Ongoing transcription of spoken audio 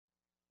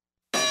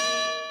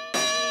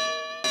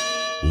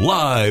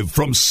Live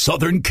from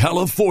Southern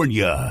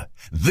California,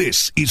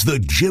 this is the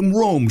Jim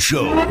Rome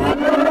Show.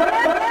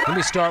 Let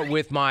me start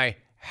with my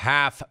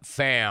half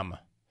fam.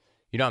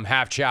 You know, I'm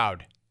half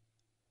chowed.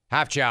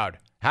 Half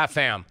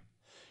fam.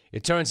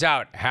 It turns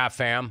out, half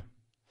fam,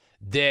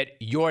 that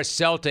your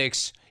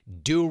Celtics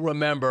do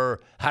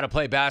remember how to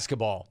play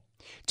basketball.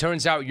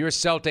 Turns out your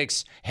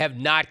Celtics have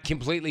not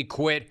completely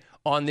quit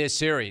on this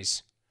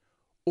series,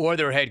 or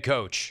their head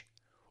coach,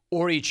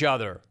 or each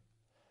other.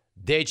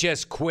 They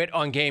just quit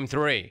on Game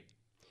 3,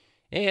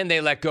 and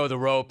they let go of the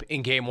rope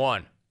in Game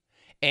 1,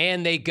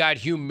 and they got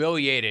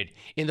humiliated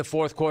in the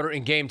fourth quarter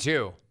in Game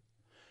 2.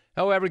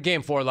 However,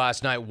 Game 4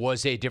 last night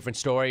was a different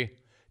story,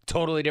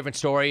 totally different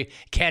story.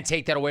 Can't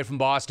take that away from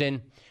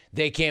Boston.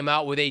 They came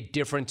out with a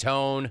different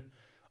tone,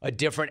 a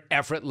different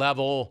effort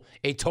level,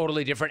 a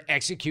totally different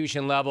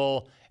execution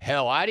level.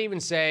 Hell, I'd even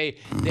say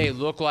they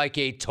look like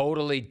a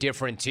totally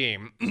different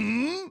team.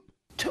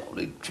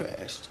 Totally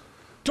trashed.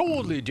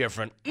 Totally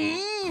different.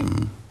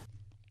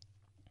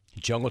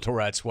 Jungle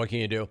Tourette's, what can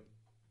you do?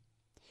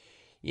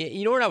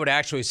 You know what I would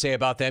actually say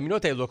about them? You know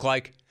what they look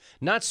like?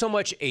 Not so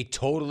much a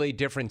totally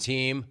different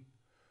team,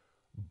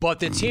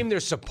 but the team they're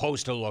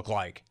supposed to look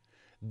like.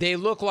 They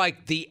look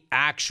like the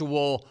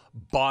actual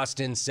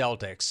Boston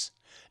Celtics,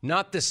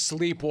 not the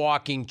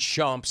sleepwalking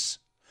chumps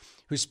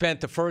who spent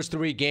the first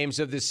 3 games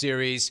of the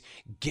series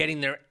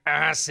getting their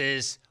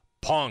asses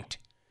punked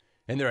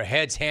and their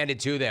heads handed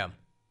to them.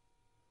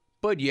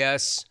 But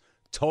yes,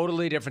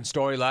 totally different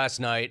story last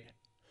night.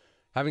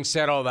 Having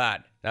said all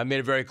that, I made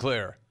it very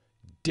clear.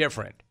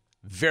 Different.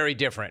 Very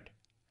different.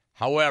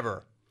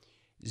 However,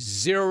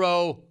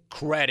 zero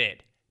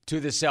credit to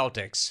the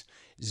Celtics.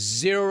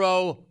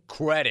 Zero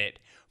credit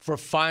for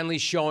finally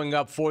showing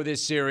up for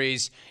this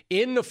series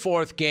in the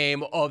 4th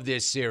game of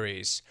this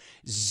series.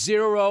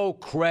 Zero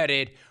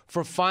credit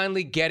for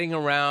finally getting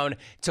around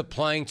to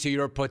playing to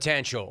your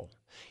potential.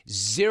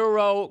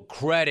 Zero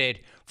credit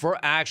for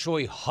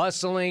actually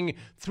hustling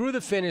through the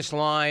finish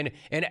line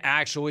and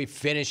actually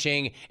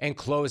finishing and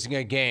closing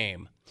a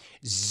game.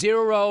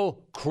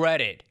 Zero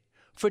credit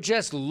for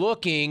just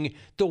looking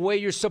the way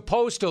you're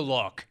supposed to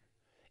look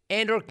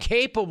and are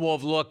capable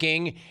of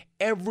looking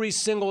every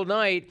single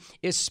night,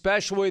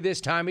 especially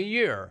this time of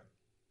year.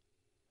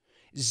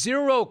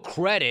 Zero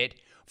credit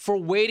for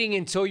waiting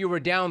until you were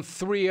down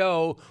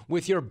 3-0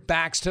 with your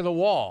backs to the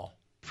wall.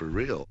 For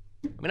real.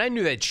 I mean, I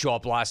knew they'd show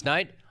up last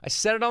night. I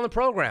said it on the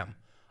program.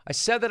 I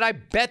said that I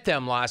bet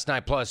them last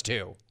night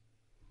 +2.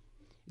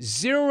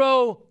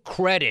 Zero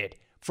credit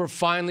for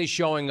finally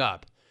showing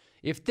up.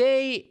 If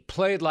they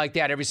played like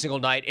that every single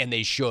night, and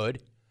they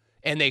should,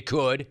 and they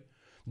could,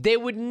 they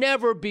would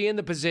never be in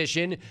the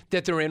position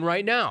that they're in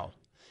right now.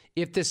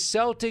 If the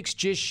Celtics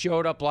just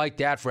showed up like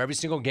that for every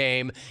single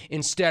game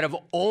instead of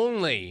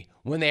only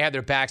when they had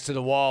their backs to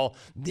the wall,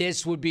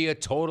 this would be a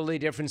totally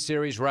different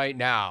series right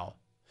now.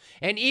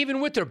 And even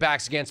with their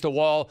backs against the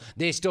wall,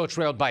 they still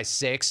trailed by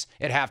 6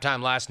 at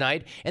halftime last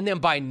night, and then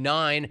by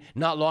 9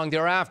 not long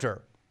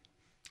thereafter.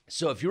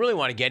 So if you really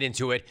want to get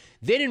into it,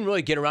 they didn't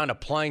really get around to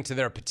playing to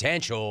their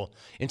potential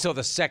until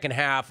the second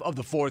half of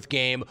the 4th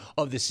game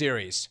of the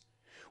series,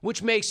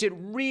 which makes it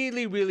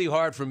really, really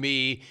hard for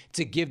me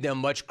to give them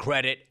much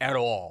credit at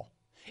all.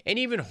 And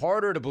even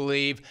harder to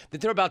believe that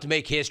they're about to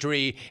make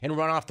history and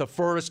run off the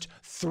first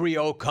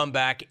 3-0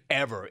 comeback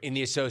ever in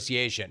the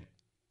association.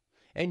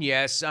 And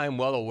yes, I'm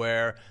well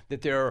aware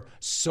that there are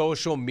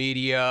social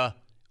media,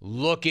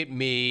 look at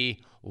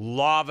me,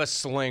 lava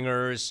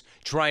slingers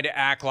trying to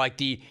act like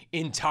the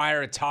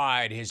entire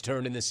tide has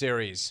turned in the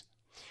series,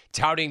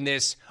 touting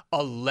this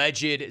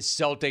alleged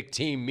Celtic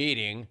team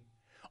meeting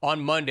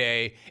on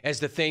Monday as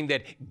the thing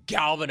that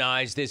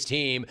galvanized this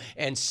team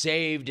and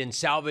saved and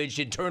salvaged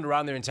and turned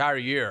around their entire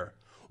year,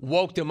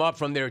 woke them up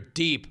from their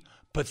deep,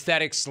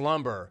 pathetic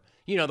slumber.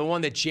 You know, the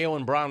one that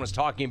Jaylen Brown was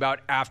talking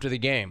about after the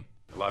game.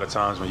 A lot of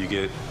times when you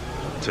get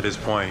to this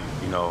point,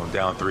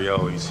 down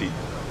 3-0, you see,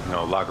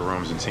 locker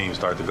rooms and teams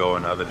start to go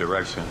in the other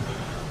direction.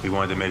 We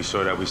wanted to make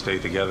sure that we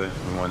stayed together.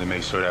 We wanted to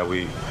make sure that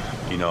we,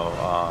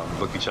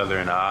 looked each other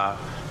in the eye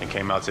and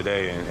came out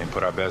today and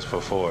put our best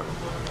foot forward.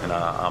 And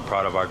I'm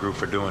proud of our group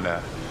for doing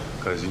that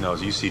because,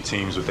 you see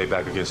teams with their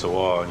back against the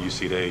wall and you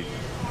see they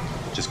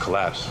just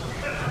collapse.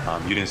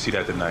 You didn't see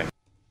that tonight.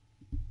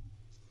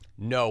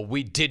 No,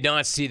 we did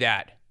not see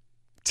that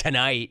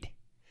tonight.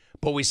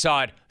 But we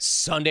saw it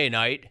Sunday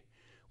night.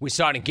 We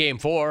saw it in Game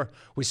 4.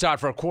 We saw it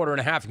for a quarter and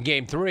a half in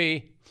Game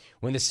 3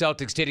 when the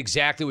Celtics did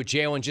exactly what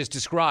Jaylen just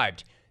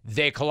described.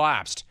 They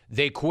collapsed.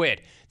 They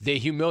quit. They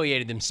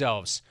humiliated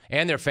themselves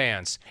and their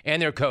fans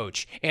and their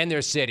coach and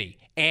their city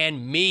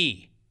and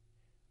me.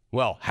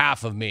 Well,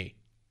 half of me.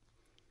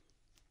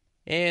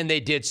 And they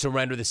did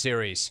surrender the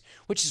series,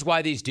 which is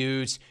why these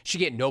dudes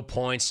should get no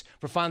points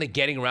for finally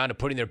getting around to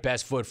putting their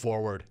best foot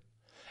forward.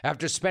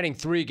 After spending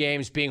 3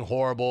 games being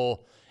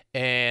horrible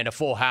and a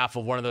full half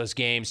of one of those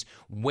games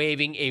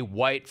waving a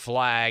white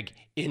flag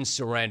in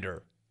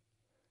surrender.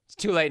 It's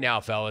too late now,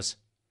 fellas.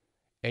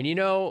 And you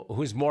know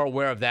who's more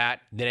aware of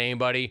that than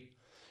anybody?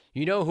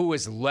 You know who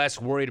is less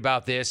worried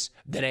about this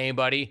than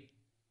anybody?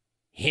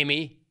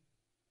 Himmy.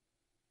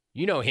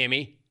 You know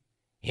Himmy.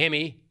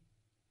 Himmy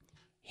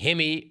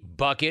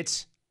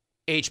Buckets.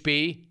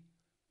 HB.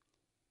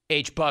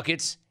 H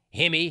Buckets.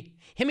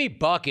 Himmy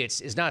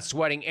Buckets is not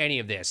sweating any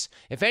of this.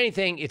 If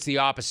anything, it's the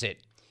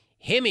opposite.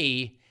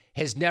 Himmy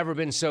has never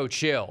been so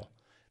chill.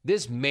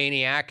 This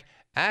maniac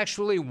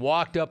actually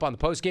walked up on the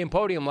postgame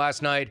podium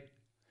last night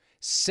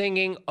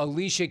singing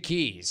Alicia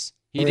Keys.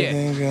 He did.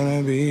 Everything's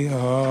gonna be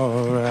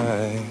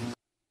alright.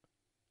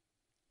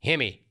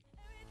 Himmy.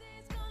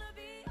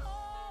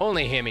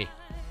 Only Himmy.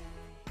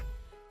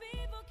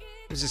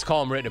 There's this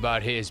column written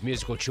about his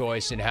musical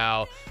choice and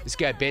how this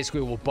guy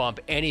basically will bump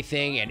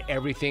anything and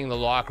everything in the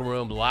locker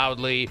room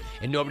loudly,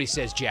 and nobody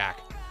says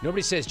jack.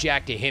 Nobody says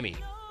jack to Himmy.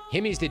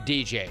 Himmy's the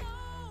DJ.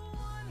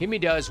 Himmy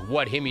does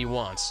what Himmy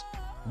wants,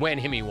 when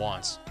Himmy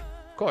wants.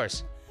 Of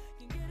course.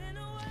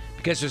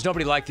 Because there's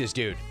nobody like this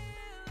dude.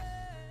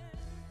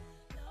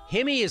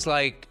 Himmy is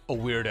like a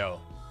weirdo,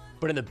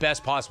 but in the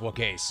best possible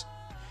case.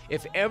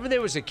 If ever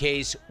there was a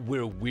case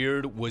where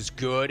weird was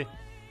good,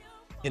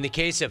 in the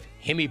case of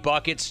Himmy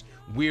Buckets,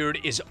 weird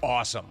is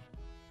awesome.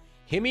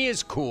 Himmy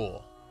is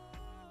cool.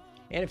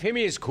 And if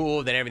Himmy is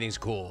cool, then everything's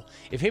cool.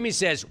 If Himmy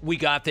says, we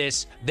got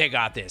this, they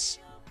got this.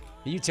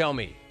 You tell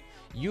me.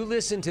 You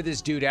listen to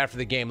this dude after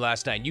the game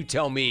last night. You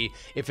tell me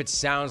if it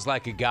sounds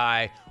like a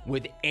guy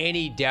with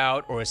any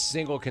doubt or a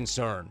single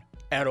concern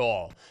at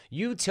all.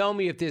 You tell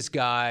me if this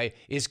guy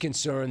is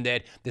concerned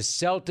that the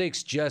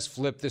Celtics just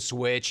flipped the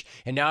switch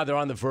and now they're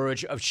on the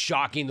verge of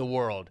shocking the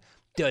world.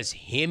 Does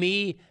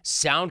Himmy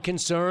sound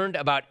concerned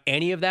about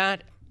any of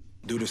that?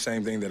 Do the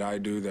same thing that I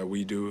do, that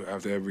we do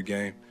after every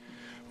game.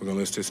 We're gonna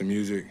listen to some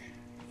music.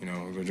 We're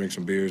gonna drink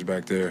some beers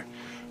back there.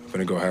 We're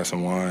gonna go have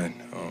some wine.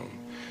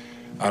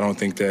 I don't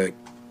think that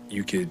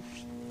you could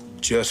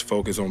just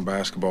focus on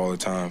basketball all the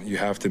time. You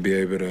have to be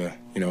able to,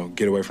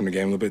 get away from the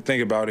game a little bit.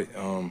 Think about it.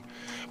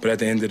 But at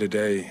the end of the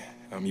day,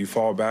 you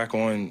fall back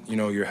on,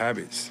 your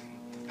habits,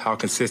 how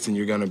consistent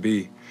you're going to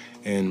be.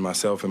 And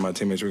myself and my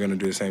teammates, we're going to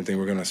do the same thing.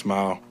 We're going to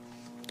smile.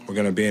 We're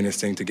going to be in this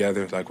thing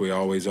together like we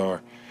always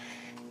are.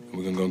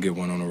 We're going to go get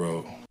one on the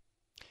road.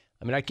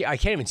 I mean, I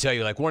can't even tell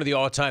you, like, one of the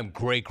all-time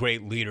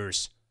great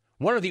leaders.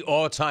 One of the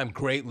all-time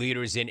great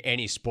leaders in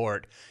any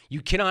sport.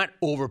 You cannot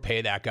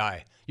overpay that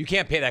guy. You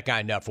can't pay that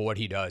guy enough for what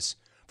he does,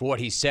 for what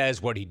he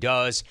says, what he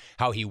does,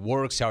 how he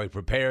works, how he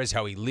prepares,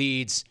 how he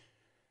leads.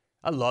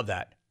 I love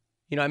that.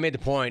 I made the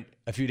point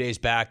a few days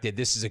back that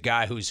this is a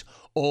guy who's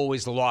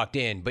always locked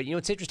in. But,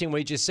 it's interesting what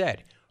he just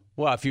said.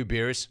 We'll have a few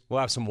beers,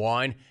 we'll have some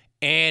wine,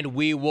 and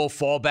we will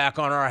fall back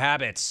on our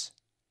habits.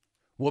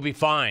 We'll be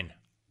fine.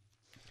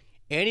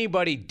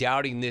 Anybody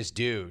doubting this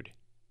dude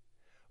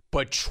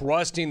but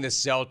trusting the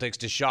Celtics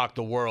to shock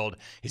the world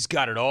has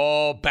got it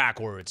all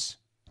backwards.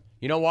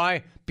 You know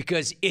why?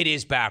 Because it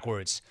is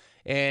backwards.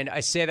 And I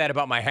say that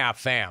about my half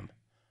fam.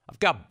 I've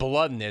got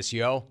blood in this,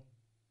 yo.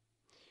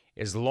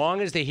 As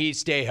long as the Heat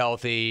stay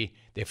healthy,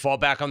 they fall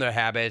back on their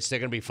habits, they're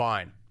going to be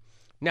fine.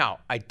 Now,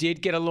 I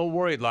did get a little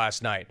worried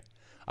last night.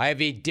 I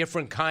have a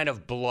different kind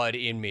of blood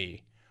in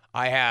me.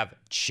 I have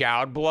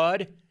Choud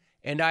blood,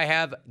 and I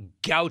have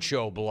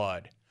Gaucho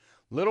blood.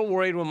 Little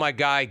worried when my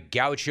guy,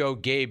 Gaucho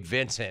Gabe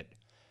Vincent,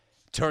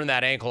 turned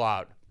that ankle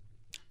out.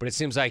 But it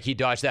seems like he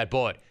dodged that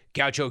bullet.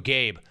 Gaucho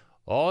Gabe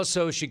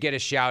also should get a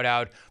shout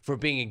out for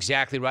being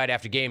exactly right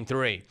after Game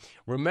 3.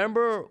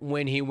 Remember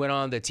when he went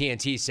on the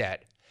TNT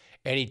set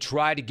and he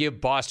tried to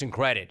give Boston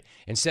credit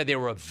and said they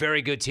were a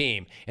very good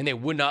team and they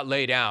would not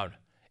lay down,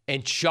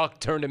 and Chuck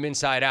turned him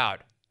inside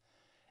out?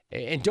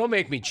 And don't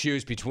make me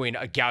choose between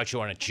a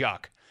Gaucho and a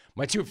Chuck.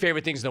 My two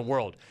favorite things in the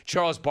world,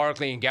 Charles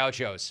Barkley and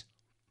Gauchos.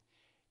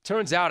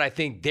 Turns out I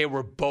think they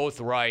were both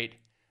right,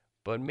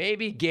 but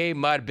maybe Gabe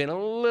might have been a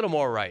little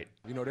more right.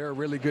 They're a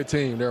really good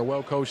team. They're a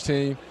well-coached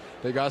team.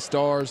 They got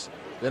stars.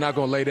 They're not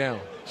going to lay down.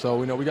 So,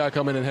 we got to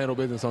come in and handle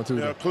business on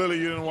Tuesday. Yeah, clearly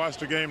you didn't watch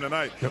the game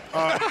tonight.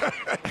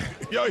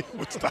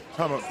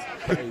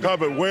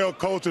 Stop it. Well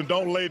coached and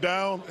don't lay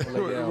down.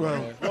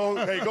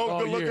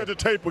 Go look at the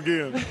tape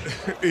again.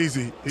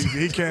 Easy.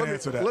 He can't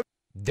answer that.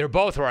 They're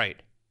both right.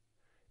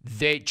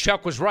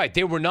 Chuck was right.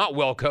 They were not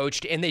well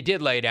coached, and they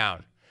did lay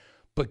down.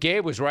 But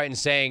Gabe was right in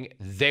saying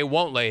they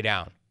won't lay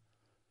down.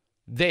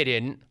 They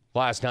didn't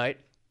last night.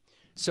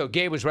 So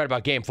Gabe was right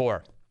about Game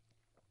 4.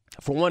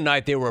 For one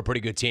night, they were a pretty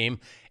good team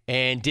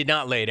and did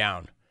not lay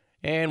down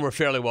and were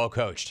fairly well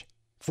coached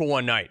for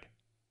one night.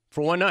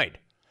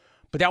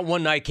 But that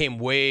one night came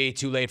way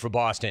too late for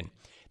Boston.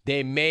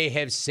 They may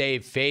have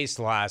saved face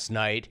last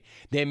night.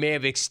 They may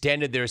have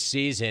extended their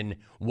season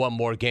one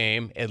more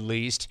game at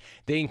least.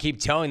 They can keep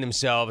telling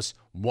themselves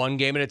one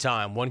game at a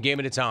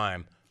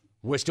time.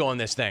 We're still in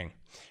this thing.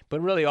 But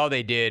really all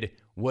they did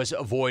was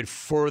avoid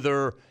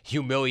further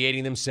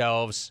humiliating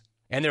themselves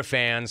and their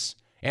fans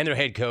and their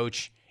head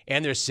coach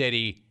and their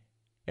city,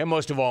 and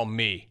most of all,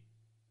 me.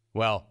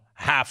 Well,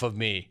 half of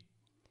me.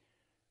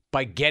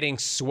 By getting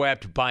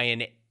swept by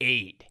an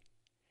 8.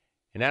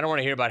 And I don't want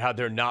to hear about how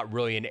they're not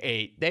really an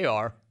 8. They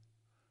are.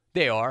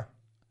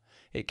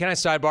 Hey, can I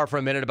sidebar for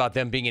a minute about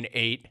them being an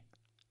 8?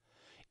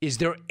 Is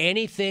there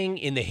anything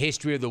in the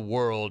history of the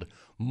world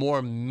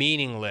more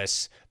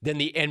meaningless than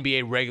the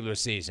NBA regular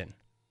season.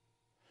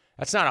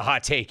 That's not a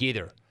hot take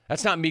either.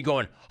 That's not me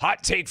going,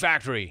 hot take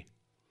factory.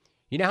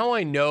 You know how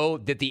I know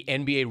that the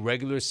NBA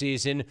regular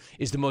season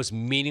is the most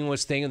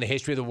meaningless thing in the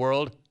history of the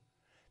world?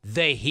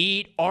 The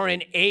Heat are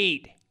an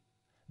 8.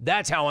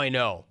 That's how I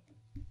know.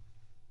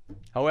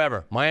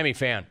 However, Miami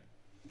fan,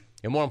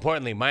 and more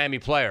importantly, Miami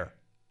player,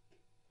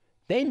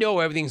 they know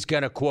everything's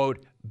going to,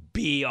 quote,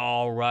 be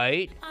all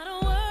right.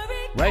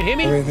 Right,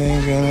 Himmy?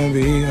 Everything's gonna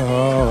be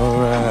all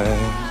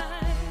right.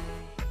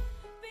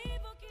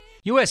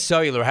 U.S.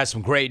 Cellular has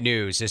some great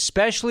news,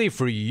 especially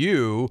for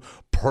you,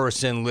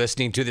 person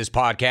listening to this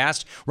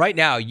podcast. Right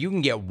now, you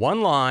can get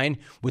one line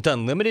with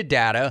unlimited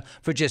data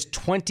for just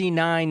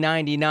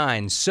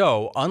 $29.99.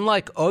 So,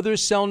 unlike other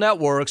cell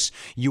networks,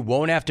 you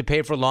won't have to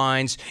pay for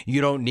lines you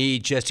don't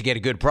need just to get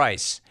a good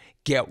price.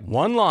 Get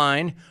one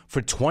line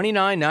for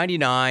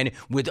 $29.99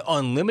 with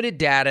unlimited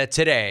data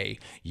today.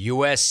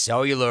 U.S.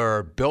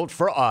 Cellular, built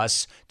for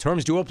us.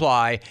 Terms do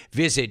apply.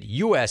 Visit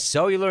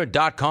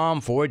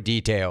uscellular.com for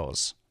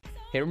details.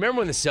 Hey, remember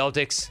when the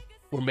Celtics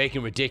were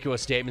making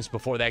ridiculous statements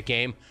before that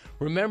game?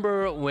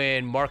 Remember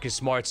when Marcus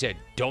Smart said,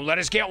 "Don't let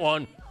us get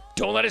one.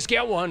 Don't let us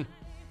get one."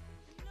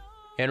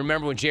 And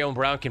remember when Jaylen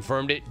Brown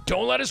confirmed it?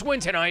 "Don't let us win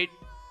tonight.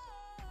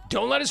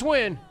 Don't let us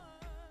win."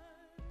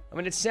 I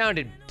mean, it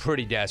sounded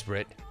pretty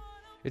desperate.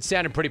 It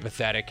sounded pretty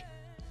pathetic.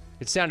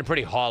 It sounded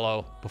pretty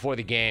hollow before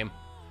the game.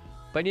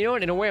 But you know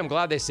what? In a way, I'm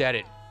glad they said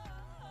it.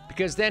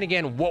 Because then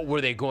again, what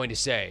were they going to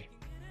say?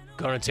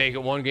 Gonna take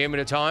it one game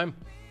at a time?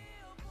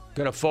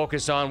 Gonna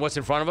focus on what's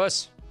in front of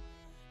us?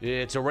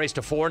 It's a race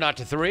to 4, not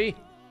to 3?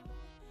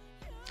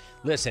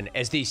 Listen,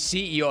 as the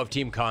CEO of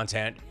Team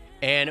Content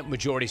and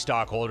majority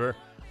stockholder,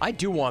 I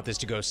do want this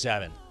to go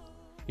 7.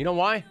 You know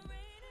why?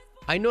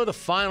 I know the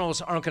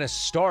finals aren't going to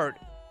start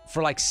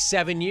for like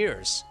 7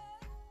 years.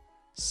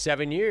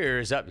 7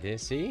 years up.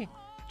 See?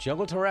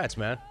 Jungle Tourette's,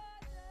 man.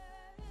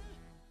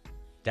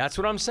 That's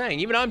what I'm saying.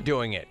 Even I'm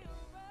doing it.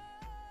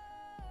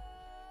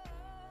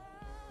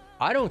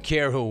 I don't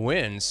care who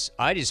wins.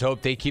 I just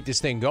hope they keep this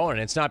thing going.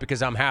 It's not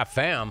because I'm half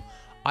fam.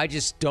 I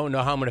just don't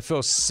know how I'm going to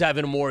fill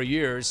 7 more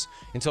years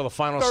until the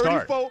finals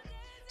start.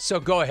 So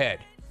go ahead.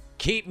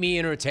 Keep me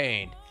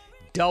entertained.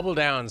 Double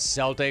down,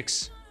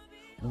 Celtics.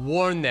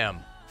 Warn them.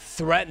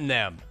 Threaten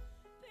them.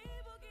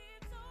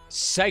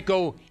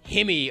 Psycho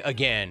Himmy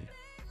again.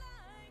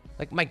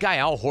 Like my guy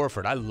Al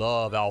Horford. I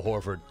love Al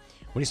Horford.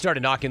 When he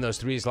started knocking those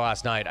threes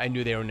last night, I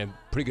knew they were in a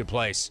pretty good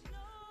place.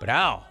 But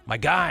Al, my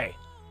guy,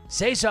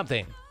 say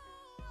something.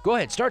 Go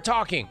ahead, start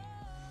talking.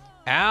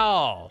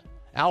 Al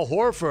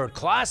Horford,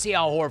 classy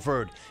Al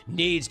Horford,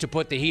 needs to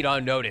put the Heat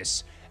on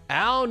notice.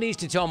 Al needs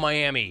to tell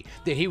Miami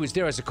that he was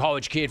there as a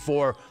college kid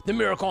for the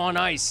Miracle on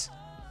Ice.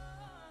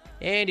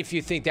 And if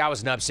you think that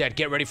was an upset,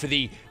 get ready for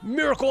the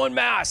Miracle en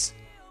Masse.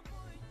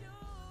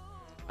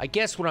 I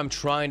guess what I'm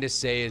trying to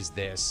say is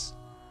this.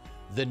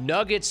 The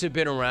Nuggets have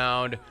been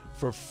around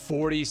for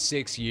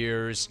 46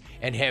 years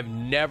and have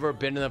never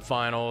been in the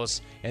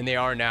finals, and they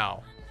are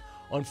now.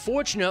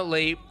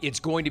 Unfortunately, it's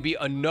going to be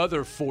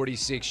another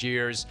 46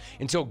 years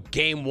until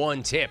Game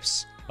 1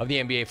 tips of the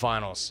NBA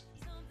Finals.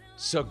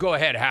 So go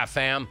ahead, half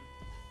fam.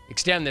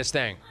 Extend this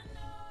thing.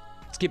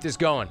 Let's keep this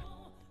going.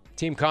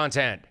 Team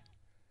content.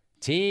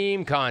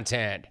 Team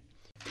content.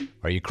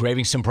 Are you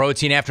craving some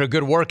protein after a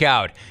good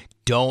workout?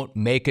 Don't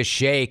make a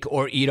shake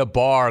or eat a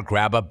bar.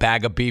 Grab a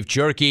bag of beef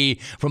jerky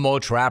from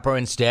Old Trapper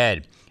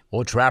instead.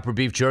 Old Trapper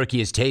beef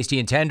jerky is tasty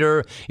and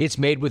tender. It's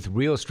made with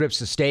real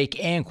strips of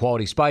steak and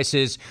quality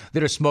spices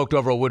that are smoked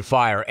over a wood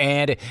fire.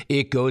 And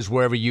it goes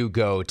wherever you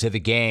go, to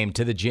the game,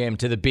 to the gym,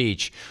 to the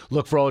beach.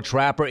 Look for Old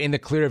Trapper in the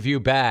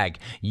Clearview bag.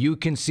 You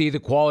can see the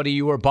quality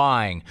you are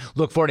buying.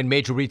 Look for it in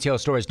major retail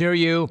stores near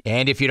you.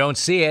 And if you don't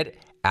see it,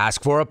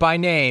 ask for it by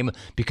name,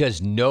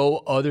 because no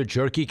other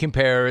jerky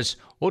compares.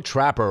 Old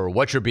Trapper,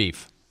 what's your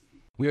beef?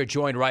 We are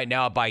joined right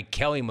now by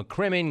Kelly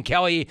McCrimmon.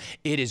 Kelly,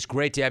 it is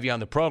great to have you on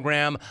the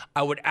program.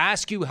 I would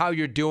ask you how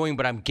you're doing,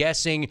 but I'm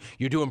guessing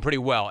you're doing pretty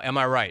well. Am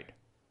I right?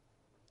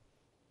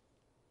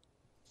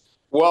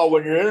 Well,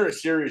 when you're in a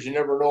series, you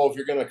never know if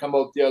you're going to come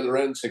out the other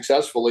end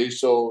successfully.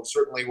 So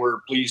certainly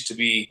we're pleased to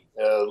be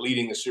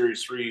leading the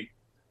series 3-0.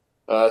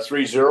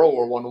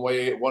 We're one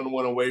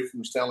win away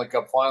from the Stanley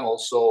Cup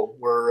Finals. So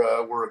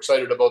we're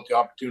excited about the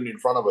opportunity in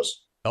front of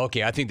us.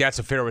 Okay, I think that's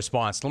a fair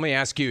response. Let me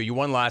ask you, you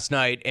won last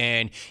night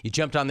and you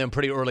jumped on them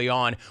pretty early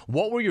on.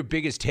 What were your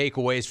biggest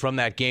takeaways from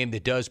that game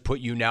that does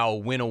put you now a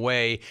win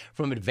away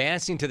from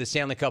advancing to the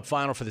Stanley Cup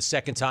Final for the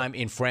second time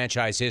in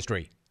franchise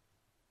history?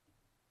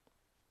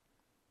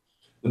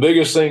 The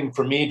biggest thing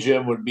for me,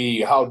 Jim, would be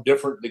how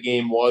different the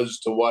game was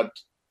to what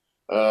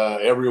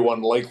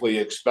everyone likely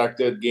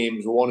expected.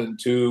 Games 1 and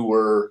 2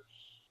 were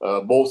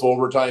both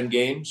overtime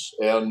games.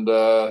 And,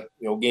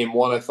 game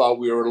 1, I thought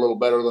we were a little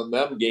better than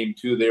them. Game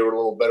 2, they were a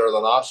little better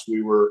than us.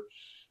 We were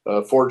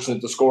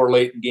fortunate to score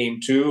late in game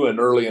 2 and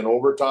early in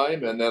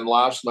overtime. And then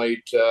last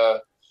night,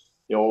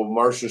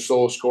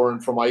 Marchessault scoring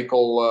from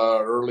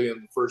Eichel early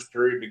in the first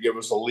period to give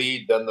us a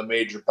lead, then the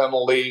major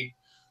penalty.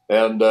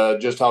 and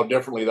just how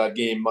differently that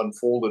game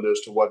unfolded as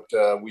to what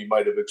we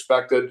might have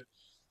expected.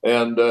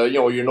 And,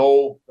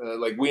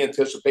 like we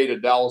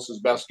anticipated Dallas's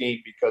best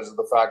game because of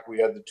the fact we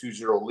had the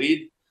 2-0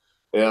 lead.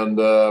 And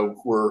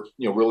we're,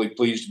 really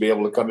pleased to be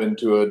able to come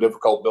into a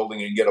difficult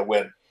building and get a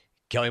win.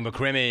 Kelly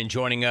McCrimmon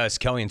joining us.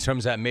 Kelly, in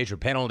terms of that major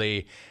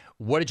penalty,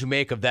 what did you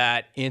make of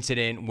that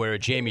incident where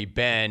Jamie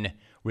Benn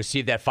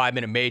received that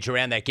 5-minute major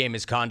and that game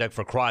misconduct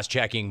for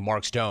cross-checking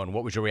Mark Stone?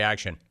 What was your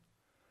reaction?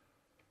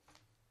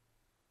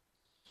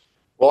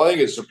 Well, I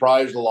think it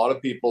surprised a lot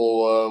of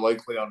people,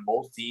 likely on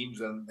both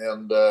teams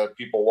and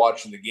people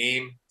watching the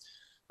game.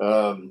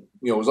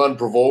 It was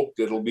unprovoked.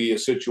 It'll be a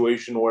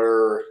situation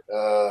where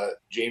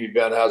Jamie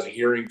Benn has a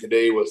hearing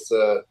today with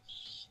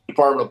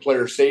Department of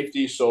Player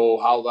Safety.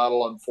 So how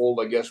that'll unfold,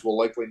 I guess we'll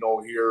likely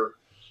know here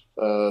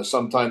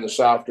sometime this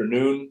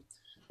afternoon.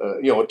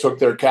 It took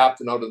their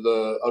captain out of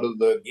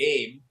the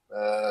game,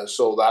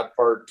 so that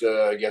part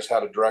I guess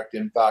had a direct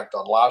impact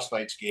on last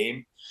night's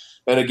game,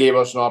 and it gave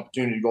us an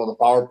opportunity to go on the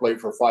power play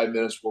for 5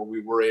 minutes where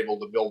we were able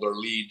to build our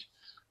lead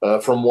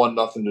from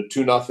 1-0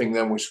 to 2-0.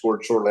 Then we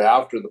scored shortly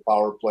after the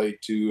power play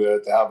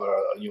to have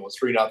a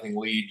 3-0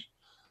 lead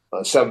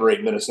 7 or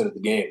 8 minutes into the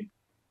game.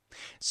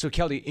 So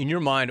Kelly, in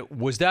your mind,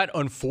 was that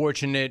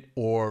unfortunate,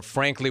 or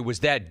frankly, was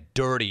that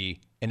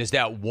dirty, and does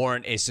that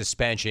warrant a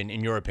suspension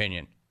in your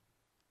opinion?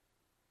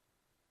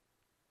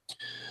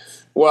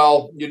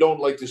 Well, you don't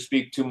like to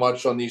speak too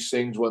much on these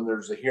things when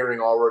there's a hearing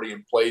already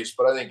in place,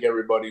 but I think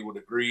everybody would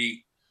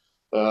agree.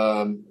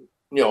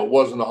 It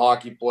wasn't a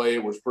hockey play.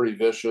 It was pretty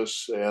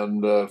vicious.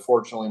 And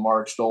fortunately,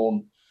 Mark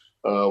Stone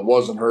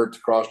wasn't hurt. The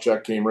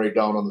cross-check came right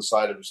down on the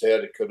side of his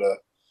head. It could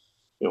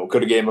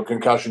have gave him a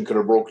concussion, could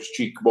have broke his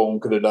cheekbone,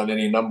 could have done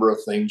any number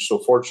of things. So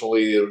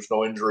fortunately, there was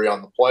no injury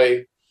on the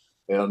play.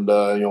 And,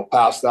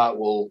 past that,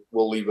 we'll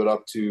leave it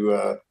up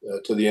to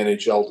the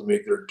NHL to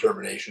make their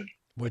determination.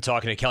 We're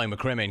talking to Kelly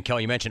McCrimmon.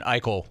 Kelly, you mentioned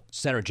Eichel,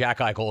 center Jack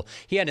Eichel.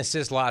 He had an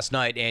assist last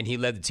night, and he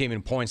led the team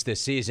in points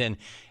this season.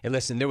 And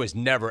listen, there was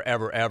never,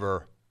 ever,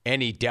 ever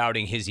any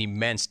doubting his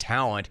immense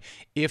talent.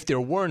 If there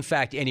were, in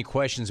fact, any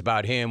questions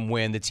about him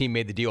when the team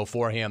made the deal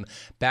for him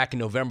back in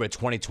November of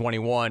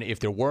 2021, if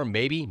there were,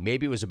 maybe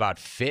it was about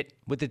fit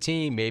with the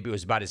team, maybe it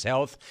was about his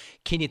health.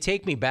 Can you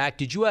take me back?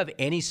 Did you have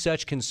any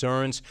such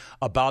concerns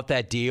about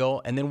that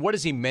deal? And then what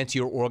has he meant to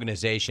your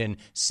organization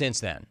since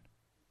then?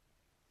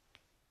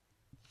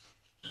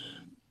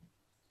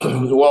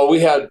 Well,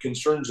 we had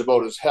concerns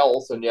about his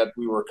health, and yet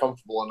we were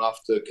comfortable enough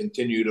to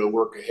continue to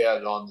work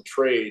ahead on the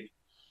trade.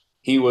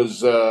 He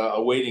was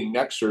awaiting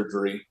neck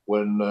surgery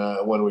when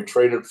we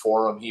traded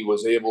for him. He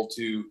was able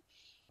to.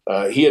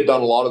 He had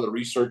done a lot of the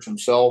research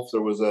himself.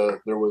 There was a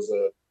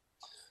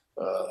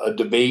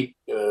debate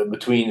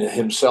between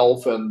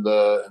himself and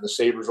the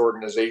Sabres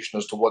organization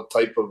as to what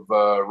type of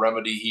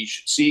remedy he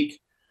should seek.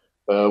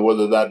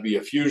 Whether that be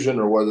a fusion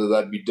or whether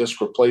that be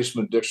disc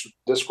replacement.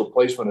 Disc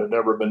replacement had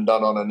never been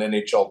done on an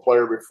NHL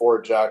player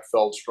before. Jack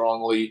felt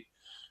strongly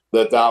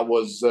that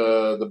was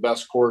the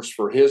best course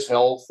for his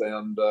health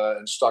and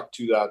stuck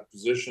to that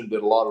position,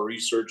 did a lot of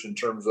research in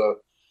terms of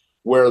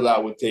where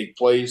that would take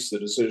place. The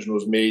decision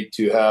was made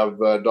to have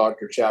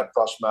Dr. Chad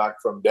Prusmack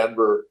from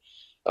Denver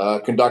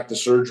conduct the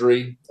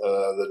surgery.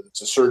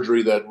 It's a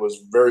surgery that was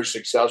very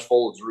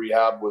successful. His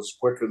rehab was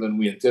quicker than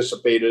we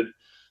anticipated.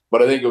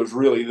 But I think it was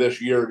really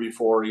this year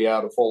before he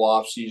had a full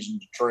off season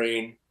to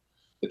train,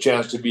 the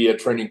chance to be at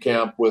training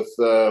camp with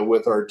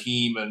our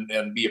team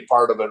and be a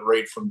part of it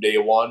right from day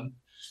one.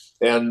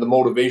 And the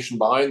motivation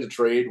behind the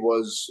trade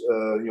was,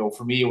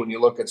 for me, when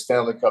you look at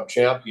Stanley Cup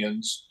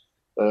champions,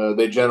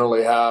 they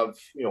generally have,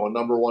 a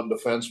number one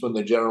defenseman.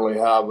 They generally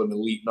have an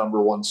elite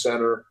number one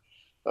center.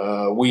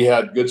 We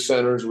had good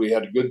centers. We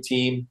had a good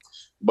team,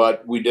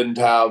 but we didn't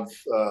have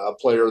a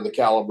player of the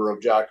caliber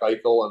of Jack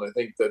Eichel. And I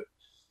think that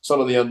some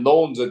of the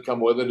unknowns that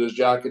come with it is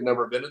Jack had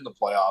never been in the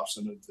playoffs.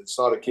 And it's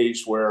not a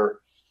case where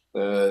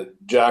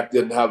Jack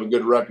didn't have a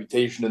good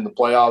reputation in the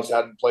playoffs,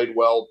 hadn't played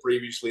well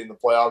previously in the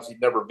playoffs. He'd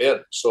never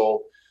been.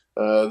 So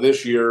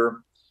this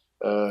year,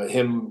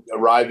 him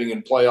arriving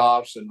in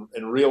playoffs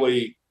and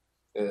really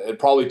it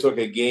probably took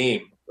a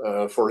game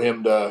for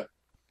him to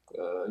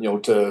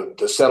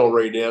settle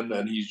right in.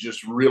 And he's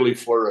just really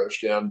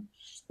flourished. And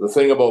the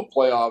thing about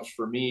playoffs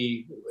for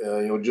me,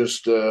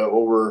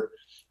 over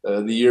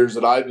the years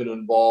that I've been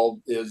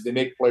involved is they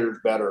make players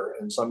better.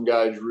 And some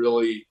guys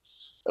really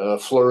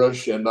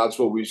flourish, and that's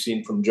what we've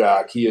seen from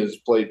Jack. He has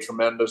played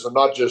tremendous, and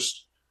not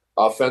just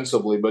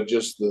offensively, but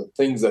just the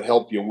things that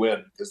help you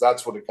win, because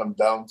that's what it comes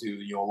down to.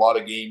 A lot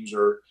of games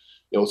are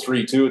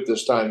 3-2 at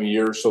this time of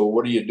year. So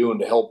what are you doing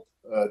to help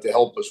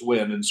us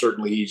win? And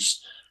certainly he's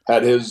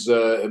had his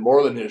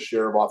more than his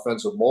share of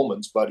offensive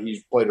moments, but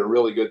he's played a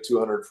really good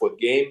 200-foot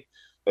game,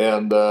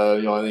 and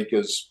I think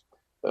is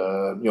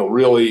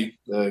really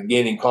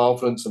gaining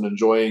confidence and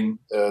enjoying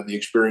the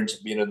experience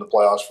of being in the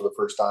playoffs for the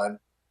first time.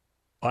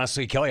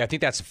 Honestly, Kelly, I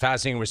think that's a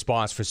fascinating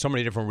response for so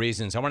many different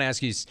reasons. I want to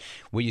ask you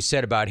what you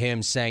said about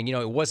him saying,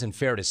 it wasn't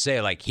fair to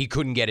say, like, he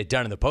couldn't get it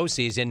done in the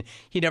postseason.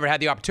 He never had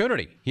the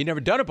opportunity. He'd never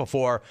done it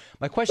before.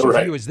 My question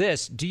for you is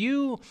this. Do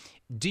you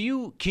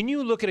Can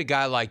you look at a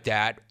guy like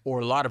that or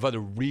a lot of other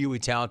really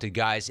talented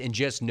guys and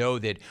just know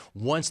that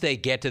once they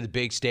get to the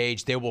big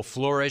stage, they will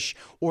flourish?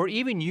 Or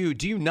even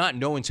do you not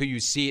know until you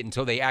see it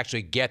until they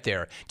actually get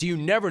there? Do you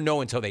never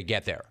know until they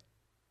get there?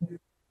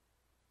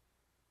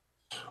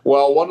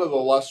 Well, one of the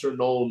lesser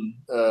known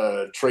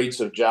traits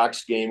of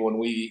Jack's game when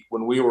we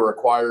were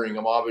acquiring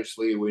him,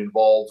 obviously we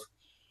involved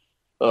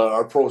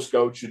our pro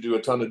scouts should do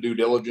a ton of due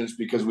diligence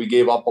because we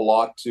gave up a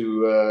lot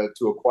to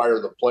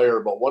acquire the player.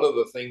 But one of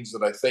the things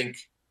that I think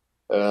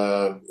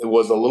it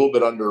was a little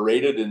bit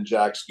underrated in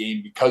Jack's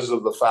game because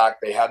of the fact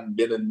they hadn't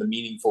been in the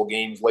meaningful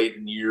games late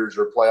in years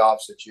or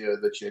playoffs that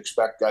you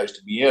expect guys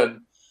to be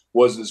in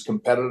was his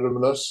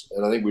competitiveness,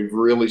 and I think we've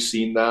really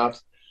seen that.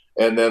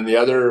 And then the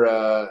other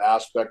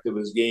aspect of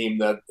his game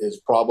that is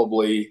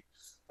probably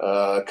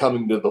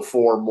coming to the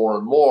fore more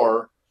and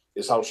more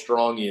is how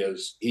strong he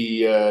is.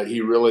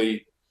 He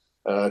really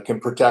can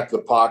protect the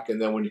puck,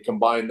 and then when you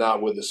combine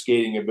that with the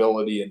skating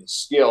ability and the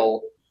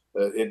skill,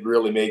 it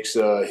really makes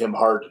him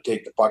hard to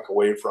take the puck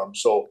away from.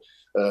 So,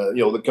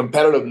 the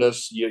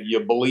competitiveness you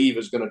believe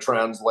is going to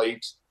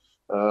translate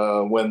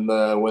when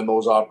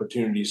those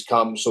opportunities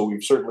come. So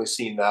we've certainly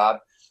seen that.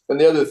 And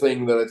the other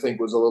thing that I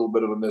think was a little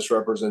bit of a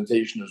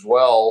misrepresentation as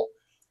well,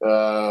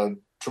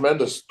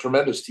 tremendous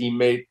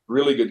teammate,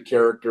 really good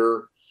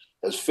character,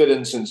 has fit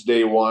in since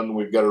day one.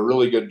 We've got a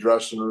really good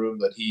dressing room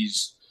that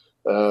he's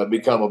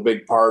become a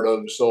big part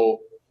of. So,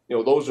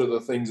 those are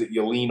the things that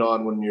you lean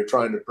on when you're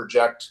trying to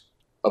project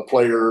a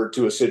player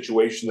to a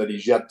situation that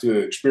he's yet to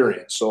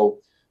experience. So,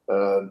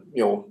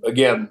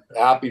 again,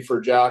 happy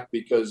for Jack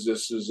because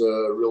this is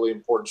a really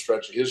important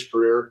stretch of his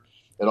career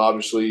and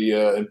obviously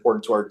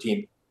important to our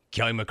team.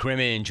 Kelly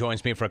McCrimmon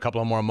joins me for a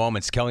couple of more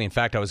moments. Kelly, in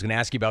fact, I was going to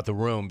ask you about the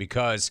room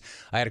because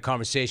I had a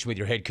conversation with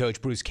your head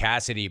coach, Bruce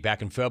Cassidy,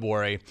 back in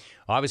February.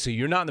 Obviously,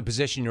 you're not in the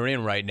position you're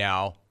in right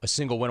now, a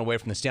single win away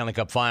from the Stanley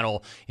Cup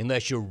final,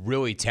 unless you're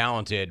really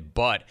talented.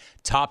 But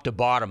top to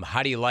bottom,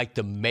 how do you like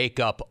the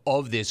makeup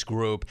of this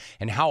group,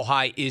 and how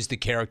high is the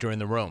character in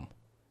the room?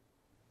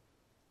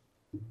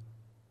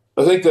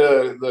 I think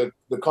the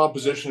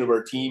composition of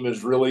our team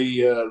is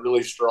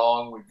really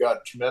strong. We've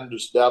got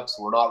tremendous depth.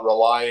 We're not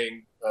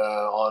relying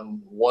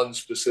on one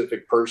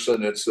specific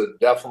person. It's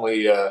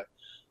definitely a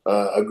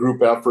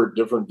group effort.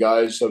 Different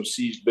guys have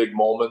seized big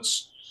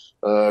moments.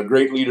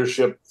 Great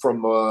leadership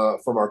from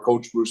our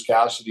coach Bruce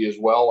Cassidy as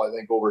well. I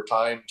think over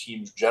time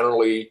teams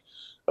generally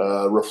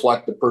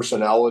reflect the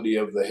personality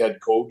of the head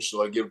coach.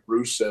 So I give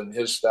Bruce and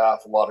his staff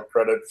a lot of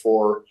credit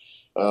for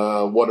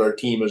what our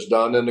team has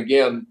done. And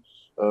again,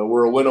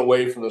 we're a win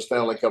away from the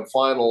Stanley Cup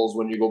Finals.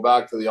 When you go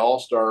back to the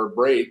All-Star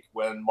break,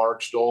 when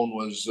Mark Stone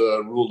was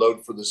ruled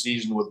out for the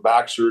season with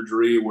back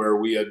surgery, where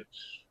we had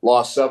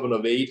lost 7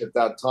 of 8 at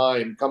that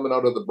time, coming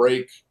out of the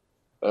break,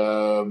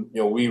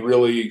 we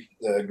really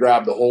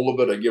grabbed a hold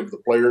of it. I give the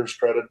players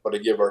credit, but I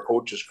give our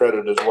coaches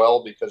credit as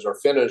well because our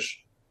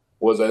finish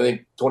was, I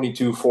think,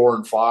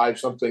 22-4-5,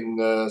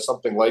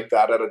 something like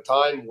that, at a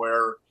time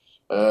where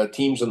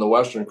teams in the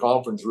Western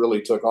Conference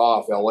really took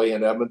off. LA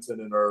and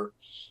Edmonton in our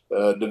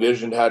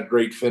division had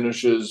great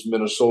finishes.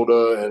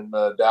 Minnesota and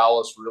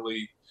Dallas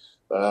really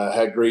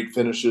had great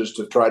finishes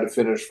to try to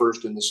finish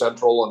first in the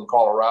Central. And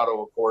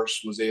Colorado, of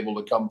course, was able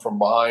to come from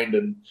behind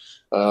and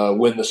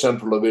win the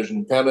Central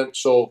Division pennant.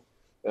 So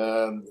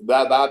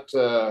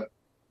the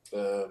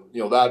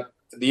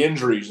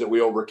injuries that we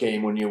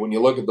overcame, when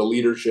you look at the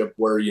leadership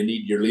where you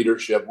need your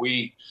leadership,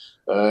 we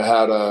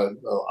had a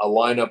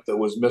lineup that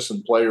was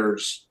missing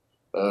players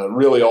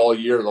really all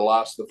year.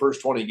 The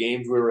first 20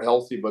 games we were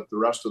healthy, but the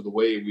rest of the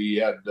way we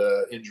had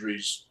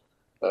injuries,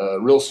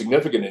 real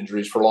significant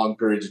injuries for long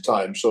periods of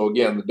time. So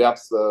again, the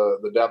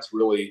depth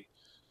really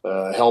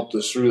helped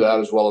us through that,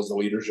 as well as the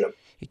leadership.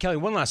 Hey, Kelly,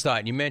 one last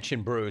thought. You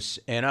mentioned Bruce,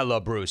 and I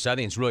love Bruce. I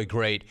think it's really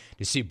great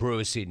to see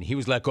Bruce. He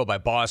was let go by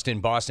Boston.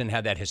 Boston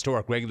had that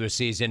historic regular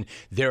season.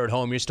 They're at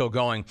home. You're still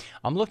going.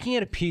 I'm looking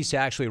at a piece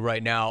actually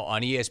right now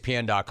on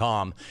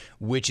ESPN.com,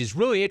 which is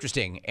really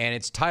interesting, and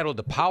it's titled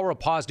 "The Power of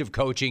Positive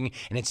Coaching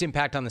and Its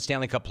Impact on the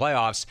Stanley Cup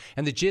Playoffs."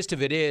 And the gist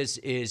of it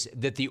is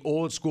that the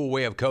old school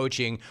way of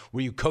coaching,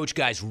 where you coach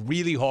guys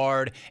really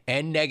hard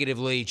and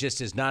negatively,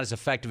 just is not as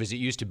effective as it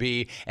used to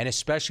be, and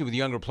especially with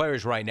younger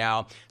players right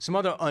now. Some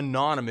other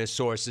anonymous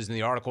sources in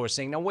the article are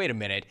saying, now, wait a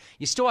minute,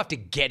 you still have to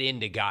get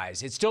into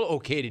guys. It's still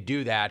okay to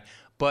do that,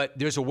 but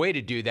there's a way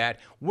to do that.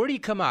 Where do you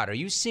come out? Are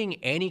you seeing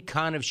any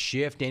kind of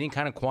shift, any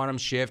kind of quantum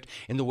shift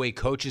in the way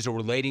coaches are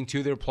relating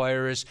to their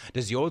players?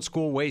 Does the old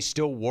school way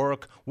still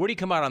work? Where do you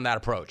come out on that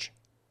approach?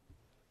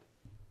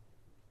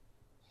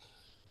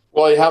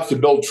 Well, you have to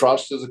build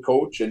trust as a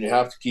coach, and you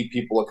have to keep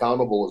people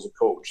accountable as a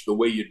coach. The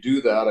way you do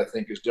that, I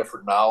think, is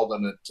different now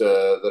than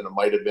it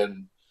might have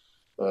been,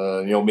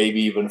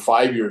 maybe even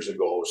 5 years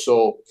ago.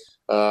 So,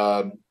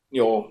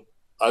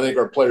 I think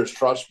our players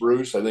trust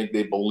Bruce. I think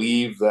they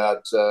believe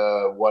that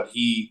what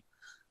he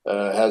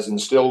has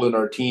instilled in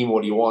our team,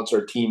 what he wants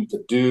our team to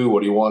do,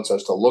 what he wants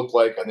us to look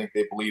like, I think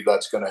they believe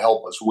that's going to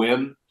help us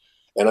win.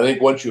 And I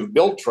think once you've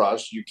built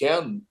trust, you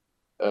can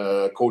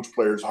coach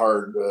players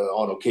hard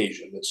on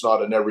occasion. It's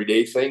not an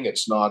everyday thing.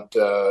 It's not.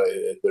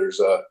 There's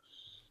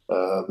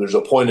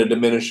a point of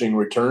diminishing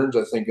returns,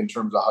 I think, in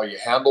terms of how you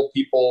handle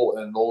people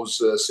in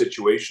those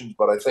situations.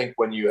 But I think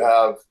when you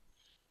have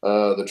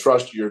the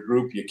trust of your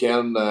group, you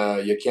can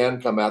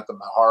come at them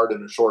hard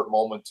in a short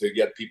moment to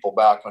get people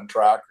back on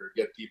track or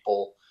get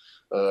people,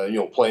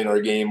 playing our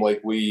game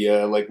like we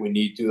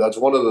need to. That's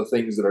one of the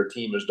things that our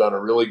team has done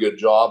a really good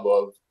job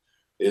of.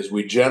 Is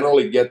we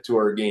generally get to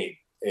our game,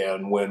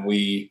 and when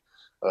we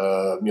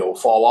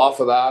fall off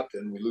of that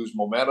and we lose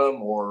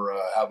momentum or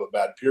have a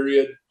bad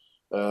period,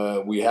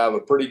 we have a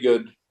pretty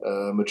good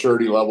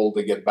maturity level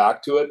to get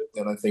back to it.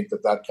 And I think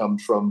that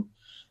comes from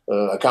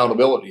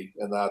accountability,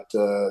 and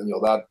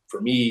that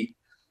for me,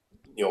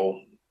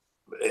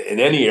 in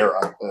any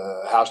era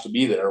has to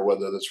be there,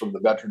 whether that's from the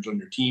veterans on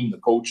your team, the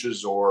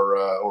coaches,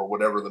 or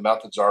whatever the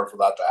methods are for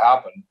that to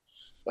happen.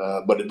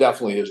 But it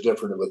definitely is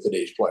different with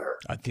today's player.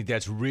 I think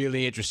that's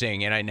really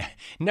interesting. And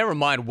never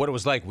mind what it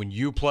was like when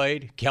you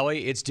played,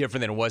 Kelly, it's different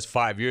than it was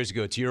 5 years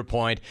ago. To your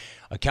point,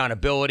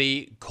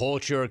 accountability,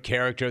 culture,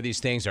 character, these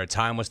things are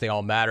timeless. They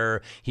all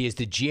matter. He is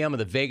the GM of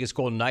the Vegas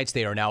Golden Knights.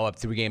 They are now up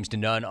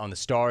 3-0 on the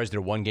Stars.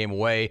 They're 1 game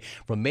away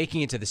from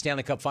making it to the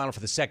Stanley Cup Final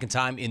for the second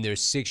time in their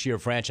 6-year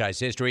franchise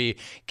history.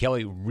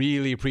 Kelly,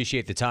 really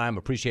appreciate the time.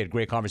 Appreciate a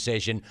great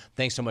conversation.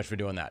 Thanks so much for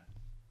doing that.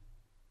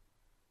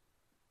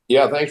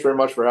 Yeah, thanks very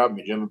much for having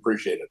me, Jim.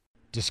 Appreciate it.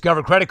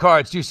 Discover credit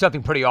cards do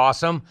something pretty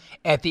awesome.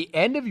 At the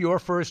end of your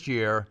first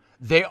year,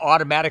 they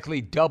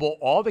automatically double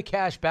all the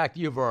cash back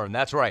you've earned.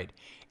 That's right.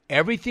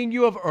 Everything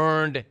you have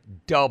earned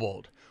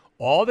doubled.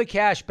 All the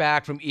cash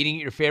back from eating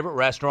at your favorite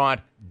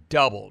restaurant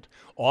doubled.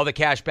 All the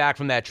cash back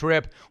from that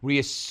trip where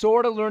you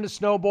sort of learned to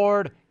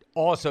snowboard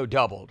also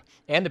doubled.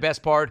 And the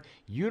best part,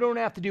 you don't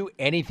have to do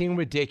anything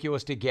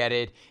ridiculous to get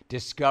it.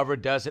 Discover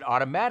does it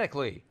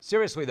automatically.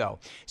 Seriously, though.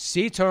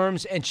 See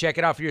terms and check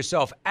it out for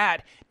yourself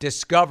at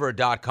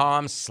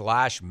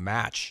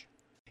discover.com/match.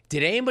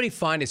 Did anybody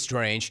find it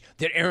strange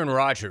that Aaron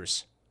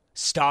Rodgers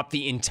stopped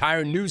the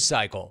entire news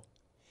cycle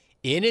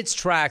in its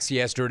tracks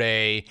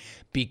yesterday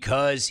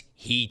because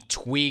he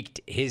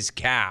tweaked his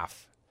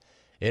calf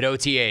at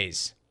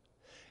OTAs?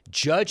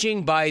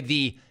 Judging by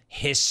the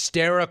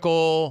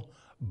hysterical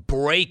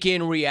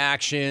break-in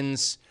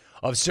reactions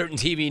of certain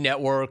TV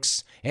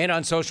networks and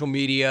on social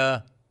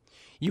media,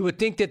 you would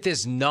think that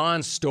this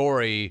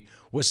non-story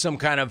was some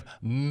kind of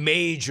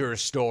major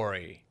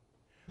story.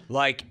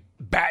 Like,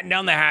 batten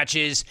down the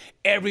hatches,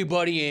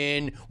 everybody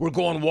in, we're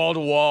going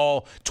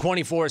wall-to-wall,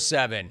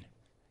 24/7.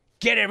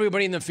 Get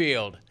everybody in the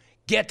field.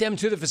 Get them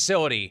to the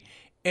facility.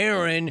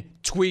 Aaron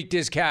tweaked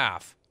his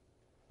calf.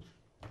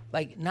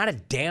 Like, not a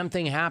damn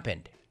thing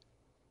happened.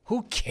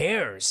 Who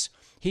cares?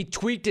 He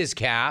tweaked his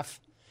calf.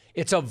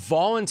 It's a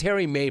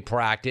voluntary May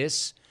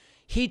practice.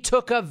 He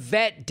took a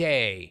vet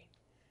day.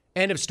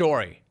 End of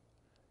story.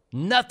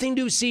 Nothing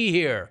to see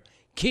here.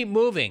 Keep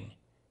moving.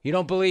 You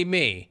don't believe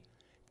me?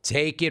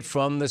 Take it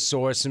from the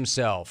source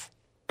himself.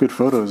 Good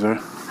photos there.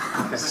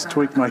 Just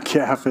tweaked my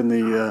calf in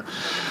the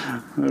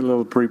a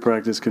little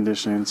pre-practice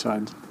conditioning, so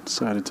I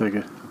decided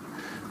to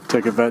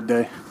take a vet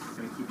day.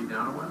 Can it keep you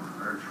down a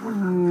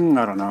while?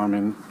 I don't know. I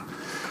mean,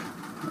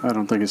 I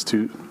don't think it's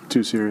too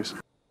serious.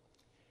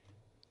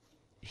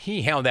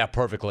 He handled that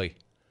perfectly.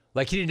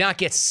 Like, he did not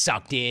get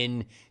sucked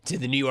in to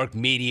the New York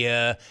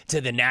media,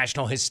 to the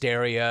national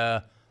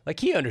hysteria. Like,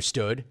 he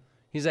understood.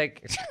 He's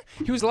like,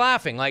 he was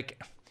laughing. Like,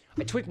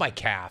 I tweaked my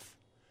calf.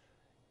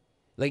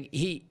 Like,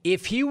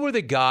 if he were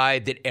the guy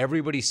that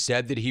everybody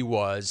said that he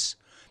was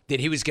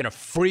going to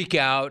freak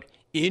out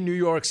in New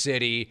York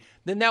City,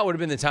 then that would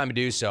have been the time to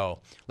do so.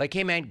 Like,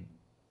 hey, man,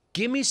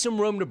 give me some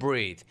room to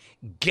breathe.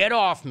 Get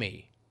off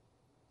me.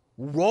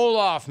 Roll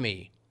off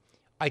me.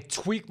 I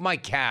tweaked my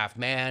calf,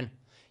 man.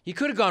 He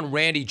could have gone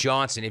Randy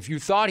Johnson if you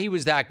thought he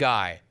was that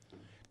guy.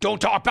 Don't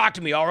talk back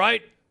to me, all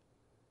right?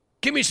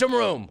 Give me some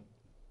room.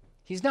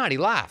 He's not. He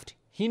laughed.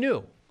 He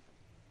knew.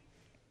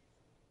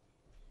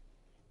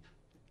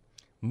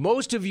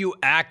 Most of you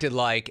acted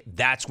like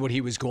that's what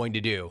he was going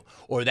to do,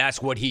 or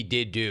that's what he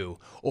did do,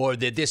 or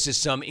that this is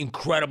some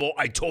incredible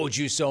I told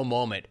you so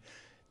moment,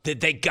 that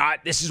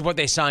this is what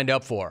they signed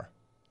up for.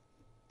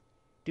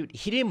 Dude,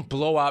 he didn't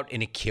blow out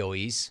an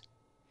Achilles.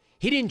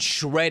 He didn't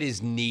shred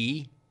his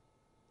knee.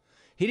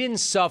 He didn't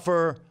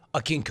suffer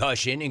a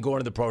concussion and go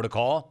into the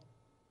protocol.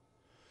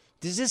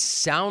 Does this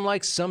sound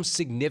like some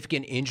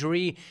significant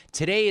injury?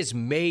 Today is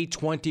May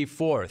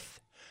 24th.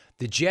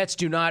 The Jets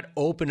do not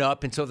open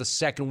up until the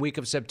second week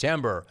of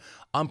September.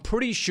 I'm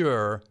pretty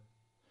sure,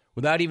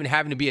 without even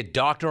having to be a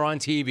doctor on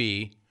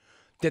TV,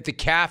 that the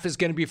calf is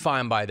going to be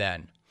fine by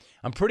then.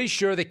 I'm pretty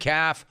sure the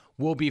calf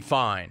will be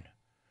fine.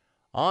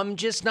 I'm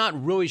just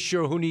not really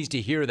sure who needs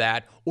to hear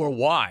that or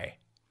why.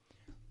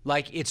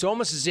 Like, it's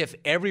almost as if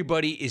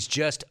everybody is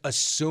just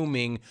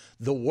assuming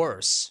the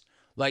worst.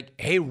 Like,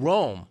 hey,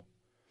 Rome,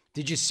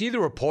 did you see the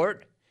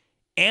report?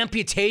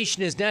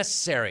 Amputation is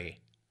necessary.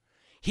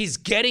 He's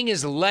getting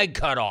his leg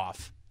cut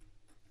off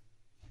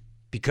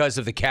because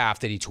of the calf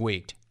that he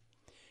tweaked.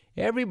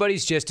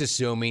 Everybody's just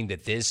assuming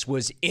that this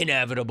was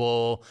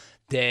inevitable,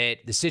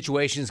 that the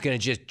situation is going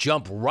to just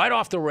jump right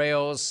off the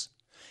rails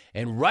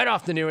and right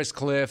off the nearest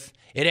cliff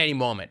at any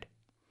moment.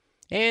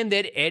 And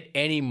that at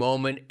any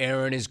moment,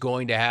 Aaron is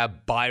going to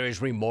have buyer's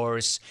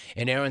remorse,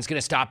 and Aaron's going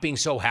to stop being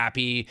so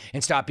happy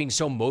and stop being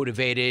so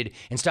motivated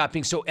and stop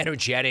being so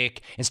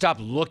energetic and stop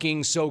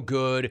looking so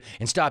good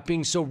and stop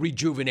being so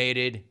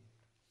rejuvenated.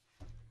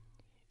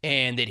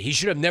 And that he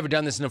should have never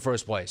done this in the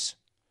first place.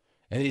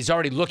 And he's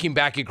already looking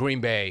back at Green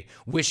Bay,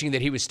 wishing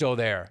that he was still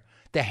there.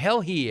 The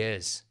hell he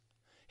is.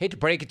 Hate to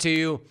break it to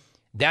you,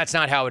 that's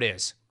not how it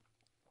is.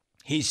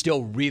 He's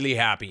still really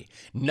happy.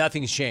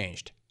 Nothing's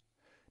changed.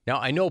 Now,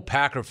 I know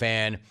Packer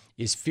fan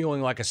is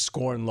feeling like a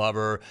scorn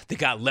lover that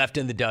got left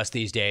in the dust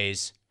these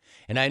days.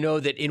 And I know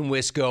that in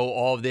Wisco,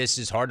 all of this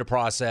is hard to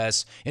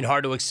process and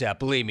hard to accept.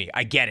 Believe me,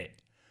 I get it.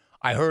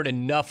 I heard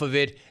enough of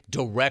it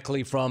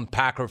directly from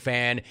Packer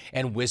fan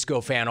and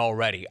Wisco fan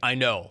already. I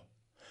know.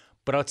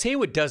 But I'll tell you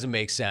what doesn't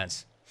make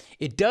sense.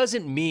 It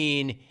doesn't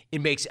mean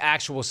it makes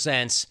actual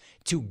sense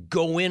to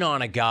go in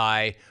on a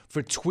guy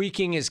for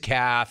tweaking his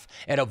calf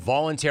at a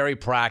voluntary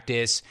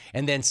practice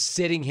and then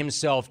sitting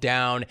himself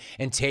down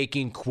and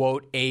taking,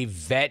 quote, a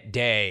vet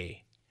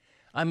day.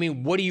 I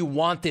mean, what do you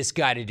want this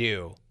guy to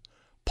do?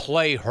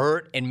 Play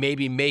hurt and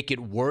maybe make it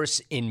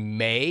worse in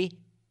May?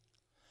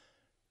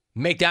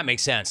 Make that make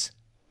sense.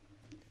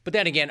 But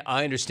then again,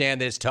 I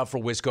understand that it's tough for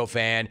a Wisco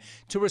fan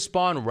to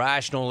respond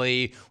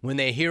rationally when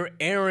they hear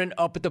Aaron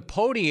up at the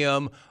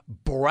podium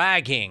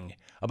bragging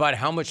about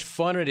how much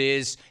fun it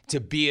is to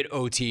be at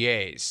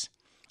OTAs.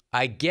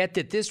 I get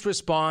that this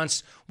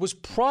response was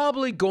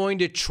probably going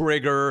to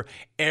trigger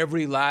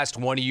every last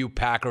one of you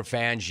Packer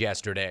fans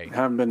yesterday. I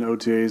haven't been to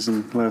OTAs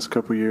in the last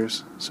couple of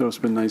years, so it's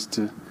been nice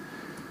to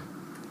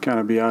kind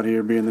of be out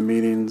here, be in the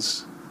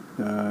meetings,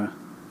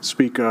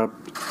 speak up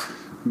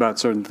about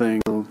certain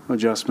things,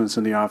 adjustments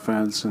in the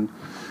offense and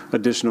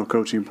additional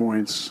coaching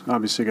points.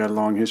 Obviously got a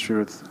long history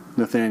with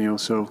Nathaniel,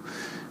 so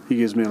he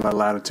gives me a lot of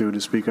latitude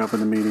to speak up in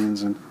the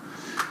meetings, and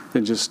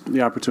just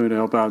the opportunity to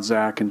help out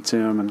Zach and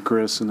Tim and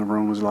Chris in the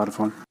room was a lot of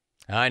fun.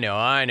 I know,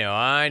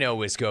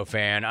 Wisco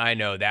fan. I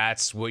know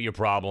that's what your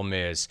problem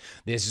is.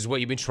 This is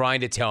what you've been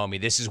trying to tell me.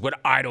 This is what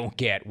I don't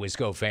get,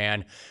 Wisco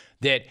fan.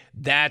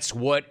 That's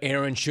what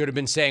Aaron should have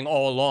been saying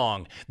all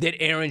along.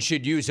 That Aaron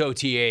should use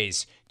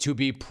OTAs to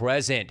be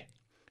present,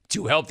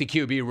 to help the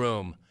QB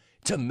room,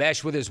 to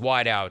mesh with his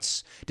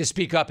wideouts, to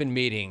speak up in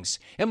meetings,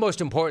 and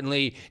most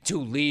importantly, to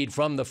lead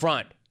from the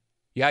front.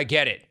 Yeah, I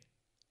get it.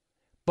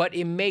 But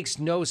it makes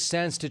no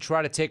sense to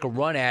try to take a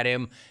run at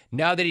him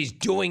now that he's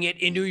doing it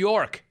in New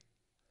York.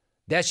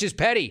 That's just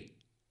petty.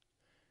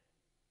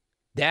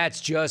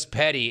 That's just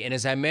petty. And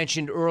as I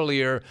mentioned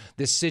earlier,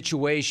 the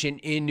situation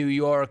in New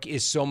York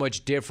is so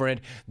much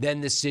different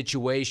than the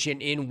situation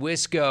in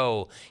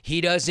Wisco. He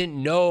doesn't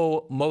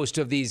know most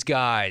of these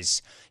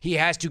guys. He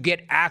has to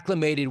get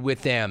acclimated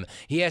with them.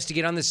 He has to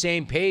get on the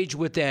same page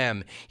with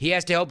them. He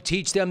has to help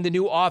teach them the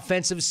new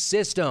offensive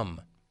system.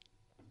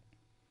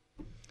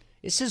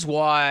 This is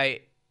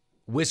why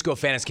Wisco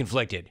fans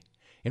conflicted,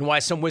 and why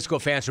some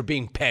Wisco fans are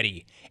being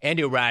petty and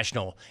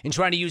irrational and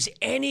trying to use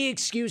any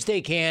excuse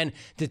they can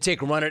to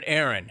take a run at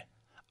Aaron.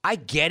 I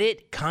get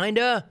it,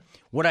 kinda.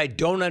 What I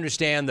don't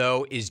understand,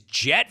 though, is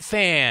Jet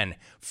fan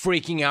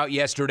freaking out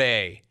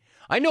yesterday.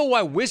 I know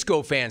why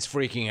Wisco fans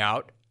freaking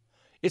out.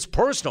 It's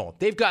personal.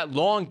 They've got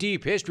long,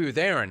 deep history with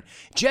Aaron.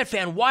 Jet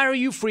fan, why are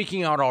you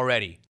freaking out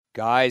already?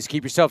 Guys,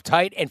 keep yourself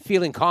tight and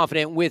feeling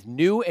confident with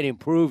new and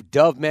improved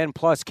Dove Men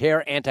Plus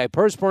Care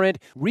Antiperspirant,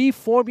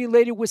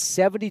 reformulated with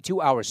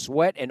 72-hour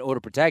sweat and odor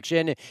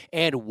protection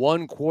and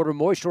 1/4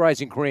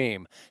 moisturizing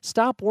cream.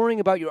 Stop worrying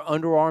about your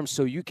underarms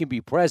so you can be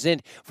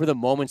present for the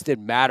moments that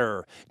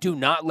matter. Do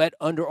not let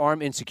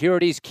underarm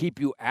insecurities keep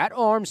you at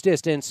arm's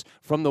distance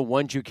from the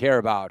ones you care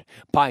about.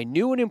 Buy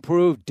new and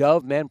improved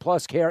Dove Men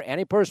Plus Care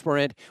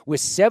Antiperspirant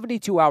with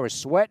 72-hour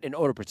sweat and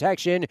odor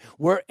protection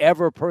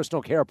wherever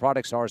personal care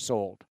products are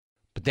sold.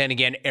 But then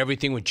again,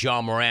 everything with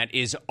John Morant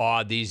is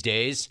odd these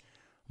days.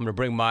 I'm going to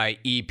bring my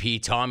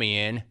EP Tommy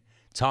in.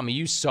 Tommy,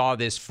 you saw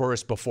this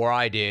first before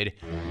I did.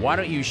 Why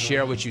don't you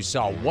share what you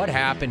saw? What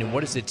happened, and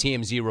what is the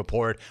TMZ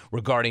report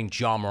regarding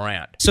John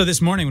Morant? So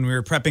this morning when we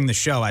were prepping the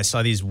show, I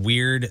saw these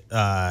weird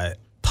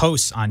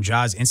posts on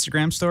Ja's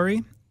Instagram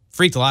story.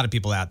 Freaked a lot of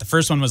people out. The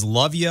first one was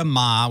Love Ya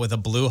Ma with a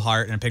blue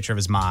heart and a picture of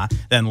his ma.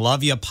 Then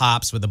Love Ya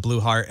Pops with a blue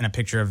heart and a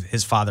picture of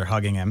his father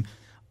hugging him.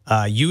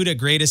 You the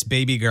greatest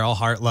baby girl,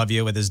 heart love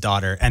you with his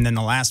daughter. And then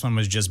the last one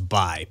was just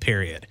bye,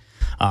 period.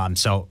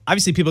 So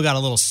obviously people got a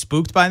little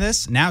spooked by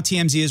this. Now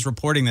TMZ is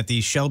reporting that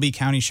the Shelby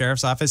County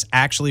Sheriff's Office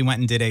actually went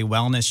and did a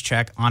wellness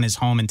check on his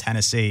home in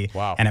Tennessee.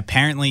 Wow. And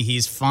apparently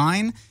he's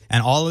fine.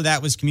 And all of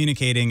that was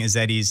communicating is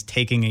that he's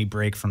taking a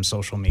break from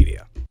social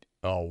media.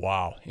 Oh,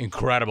 wow.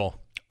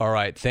 Incredible. All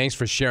right. Thanks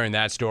for sharing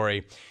that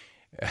story.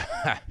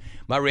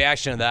 My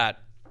reaction to that,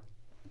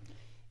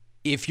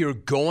 if you're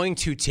going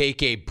to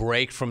take a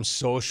break from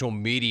social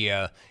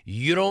media,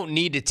 you don't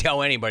need to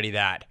tell anybody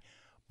that.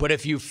 But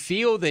if you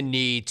feel the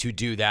need to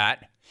do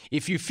that,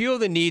 If you feel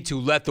the need to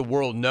let the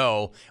world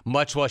know,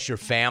 much less your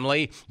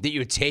family, that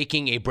you're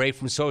taking a break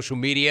from social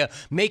media,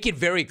 make it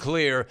very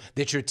clear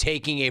that you're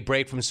taking a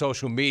break from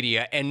social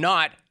media and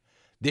not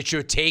that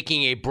you're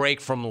taking a break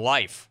from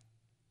life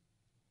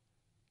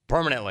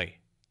permanently,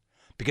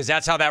 because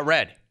that's how that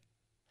read.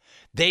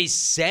 They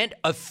sent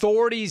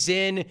authorities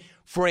in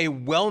for a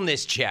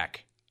wellness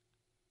check.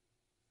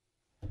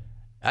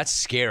 That's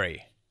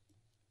scary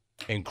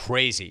and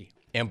crazy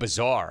and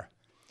bizarre.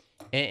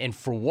 And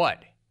for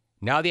what?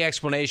 Now the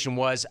explanation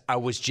was I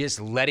was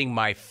just letting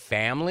my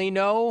family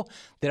know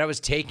that I was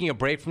taking a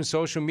break from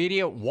social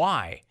media.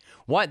 Why?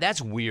 Why?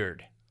 That's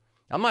weird.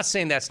 I'm not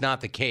saying that's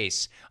not the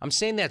case. I'm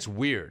saying that's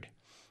weird.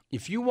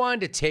 If you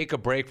wanted to take a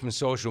break from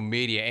social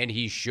media, and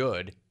he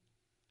should,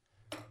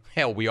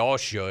 hell, we all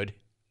should.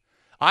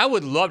 I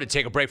would love to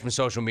take a break from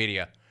social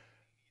media.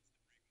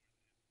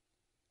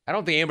 I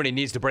don't think anybody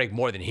needs to break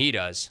more than he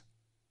does.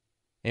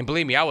 And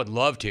believe me, I would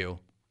love to.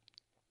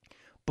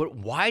 But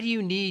why do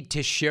you need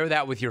to share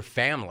that with your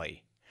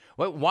family?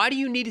 Why do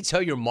you need to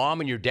tell your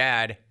mom and your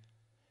dad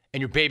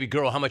and your baby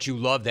girl how much you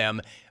love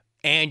them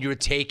and you're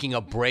taking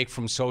a break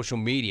from social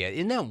media?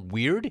 Isn't that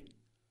weird?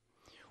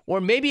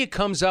 Or maybe it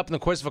comes up in the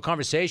course of a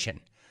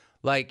conversation.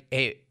 Like,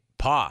 hey,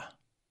 Pops,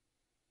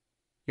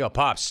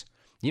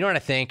 you know what I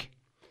think?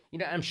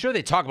 I'm sure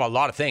they talk about a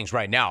lot of things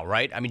right now,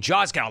 right? I mean,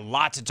 Jaw's got a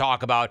lot to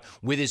talk about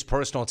with his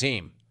personal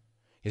team.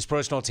 His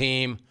personal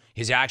team,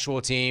 his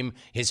actual team,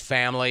 his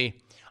family.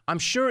 I'm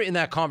sure in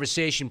that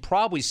conversation,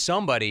 probably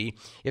somebody,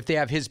 if they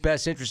have his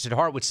best interest at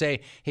heart, would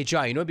say, hey,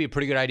 Jaw, you know what would be a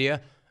pretty good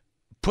idea?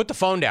 Put the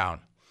phone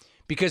down.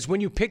 Because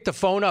when you pick the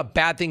phone up,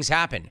 bad things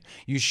happen.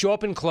 You show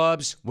up in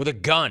clubs with a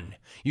gun.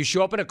 You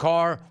show up in a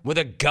car with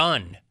a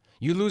gun.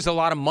 You lose a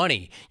lot of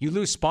money. You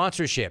lose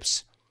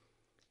sponsorships.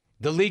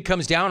 The league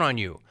comes down on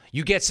you.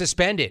 You get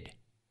suspended.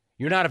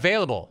 You're not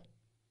available.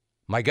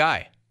 My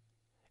guy,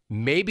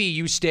 maybe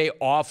you stay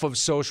off of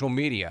social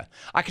media.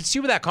 I can see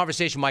where that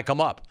conversation might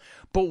come up.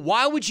 But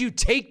why would you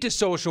take to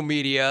social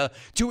media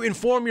to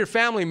inform your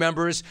family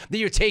members that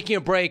you're taking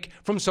a break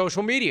from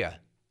social media?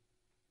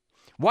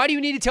 Why do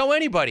you need to tell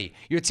anybody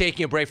you're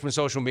taking a break from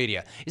social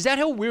media? Is that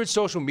how weird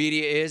social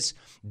media is?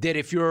 That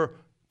if you're,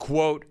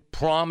 quote,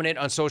 prominent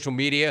on social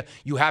media,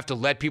 you have to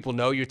let people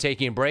know you're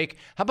taking a break?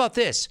 How about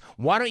this?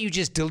 Why don't you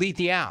just delete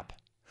the app?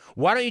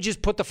 Why don't you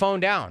just put the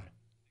phone down?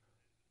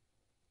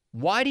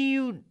 Why do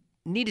you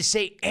need to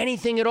say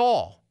anything at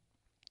all?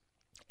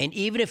 And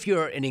even if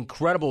you're an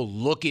incredible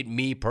look at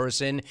me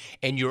person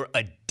and you're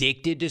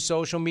addicted to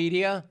social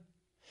media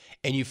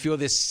and you feel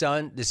this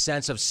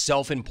sense of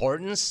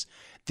self-importance,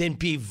 then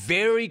be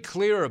very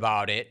clear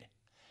about it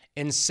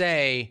and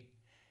say,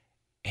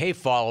 hey,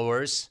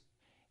 followers,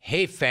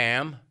 hey,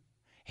 fam,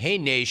 hey,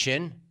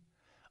 nation,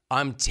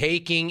 I'm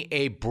taking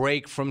a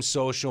break from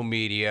social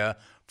media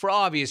for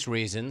obvious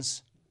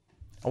reasons.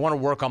 I want to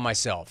work on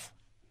myself.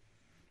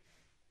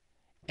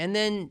 And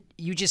then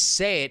you just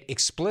say it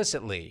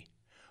explicitly.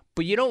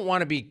 But you don't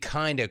want to be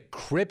kind of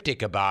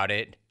cryptic about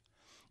it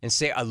and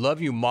say, I love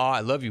you, Ma, I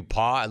love you,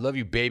 Pa, I love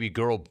you, baby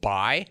girl,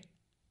 bye.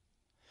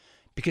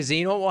 Because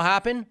you know what will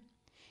happen?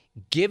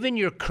 Given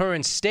your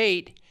current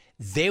state,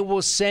 they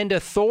will send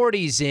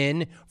authorities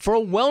in for a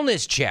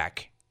wellness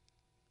check.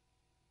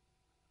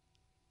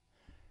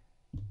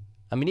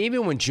 I mean,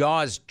 even when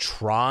Jaw's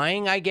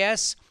trying, I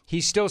guess,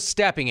 he's still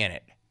stepping in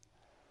it.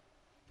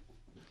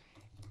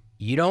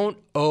 You don't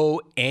owe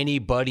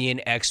anybody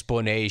an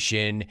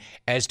explanation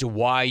as to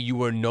why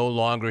you are no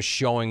longer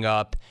showing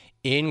up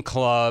in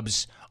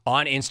clubs,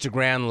 on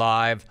Instagram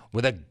Live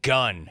with a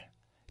gun.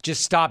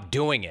 Just stop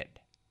doing it.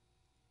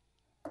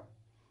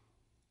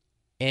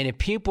 And if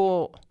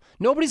people,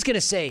 nobody's going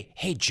to say,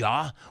 hey,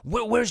 Jaw,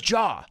 where's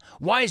Jaw?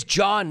 Why is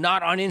Jaw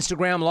not on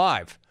Instagram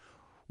Live?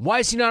 Why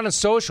is he not on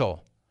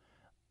social?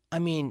 I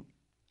mean,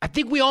 I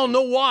think we all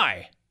know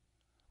why,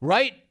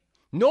 right?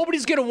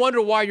 Nobody's going to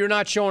wonder why you're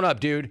not showing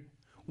up, dude.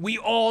 We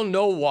all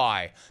know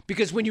why.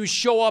 Because when you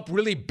show up,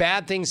 really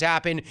bad things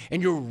happen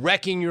and you're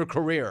wrecking your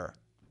career.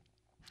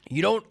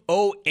 You don't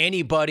owe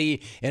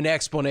anybody an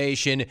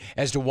explanation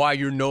as to why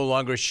you're no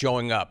longer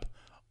showing up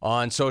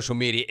on social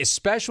media,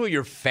 especially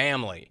your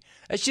family.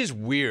 That's just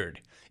weird.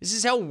 This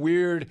is how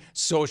weird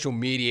social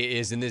media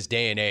is in this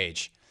day and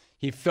age.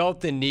 He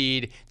felt the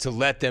need to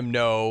let them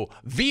know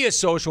via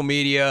social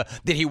media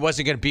that he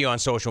wasn't going to be on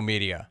social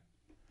media.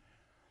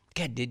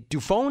 God,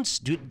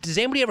 does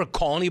anybody ever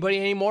call anybody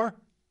anymore?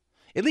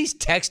 At least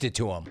text it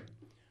to them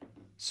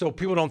so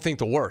people don't think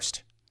the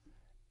worst.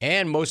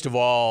 And most of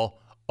all,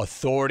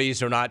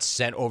 authorities are not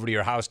sent over to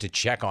your house to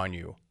check on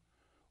you.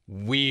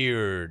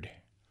 Weird.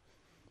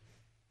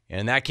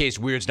 And in that case,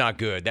 weird's not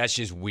good. That's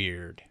just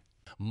weird.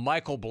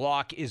 Michael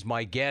Block is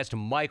my guest.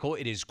 Michael,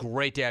 it is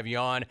great to have you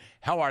on.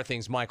 How are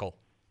things, Michael?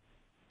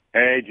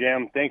 Hey,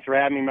 Jim. Thanks for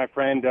having me, my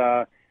friend.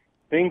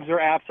 Things are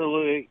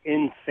absolutely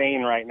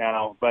insane right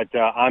now, but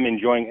I'm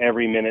enjoying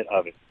every minute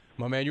of it.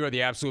 My man, you are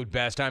the absolute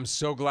best. I'm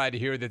so glad to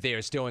hear that they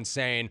are still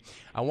insane.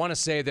 I want to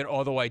say that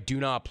although I do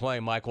not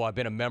play, Michael, I've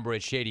been a member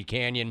at Shady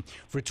Canyon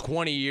for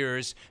 20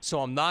 years,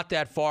 so I'm not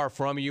that far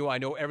from you. I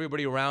know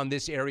everybody around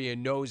this area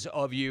knows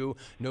of you,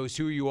 knows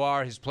who you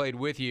are, has played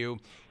with you.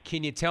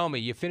 Can you tell me,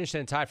 you finished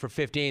and tied for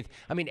 15th.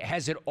 I mean,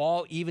 has it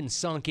all even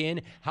sunk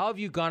in? How have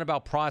you gone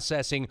about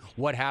processing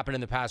what happened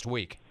in the past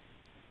week?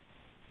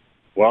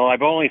 Well,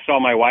 I've only saw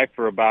my wife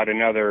for about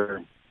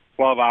another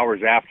 12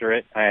 hours after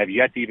it. I have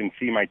yet to even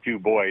see my two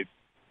boys.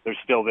 They're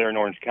still there in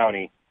Orange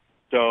County.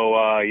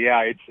 So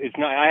yeah, it's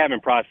not. I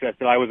haven't processed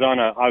it. I was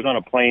on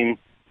a plane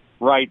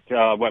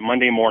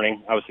Monday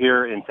morning. I was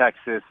here in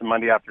Texas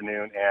Monday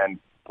afternoon and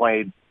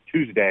played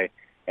Tuesday,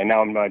 and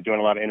now I'm doing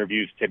a lot of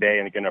interviews today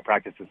and going to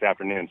practice this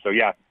afternoon. So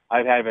yeah,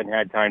 I haven't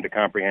had time to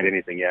comprehend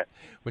anything yet.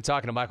 We're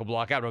talking to Michael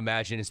Block. I would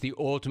imagine it's the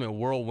ultimate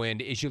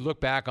whirlwind. As you look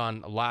back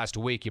on last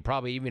week, you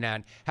probably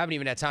haven't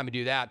even had time to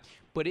do that.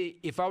 But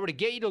if I were to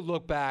get you to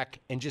look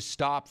back and just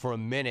stop for a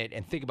minute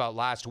and think about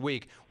last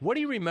week, what do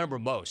you remember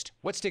most?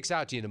 What sticks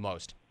out to you the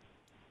most?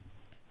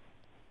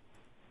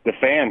 The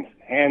fans,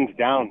 hands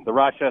down, the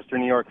Rochester,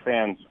 New York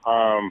fans.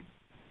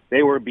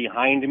 They were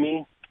behind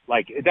me.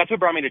 Like, that's what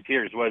brought me to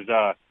tears was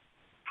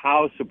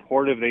how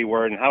supportive they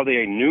were and how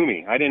they knew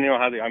me. I didn't know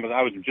how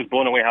I was just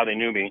blown away how they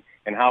knew me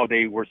and how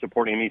they were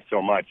supporting me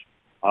so much.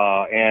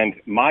 And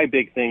my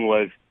big thing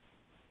was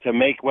to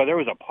make, whether it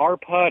was a par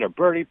putt, a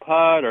birdie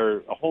putt, or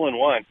a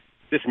hole-in-one,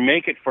 just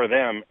make it for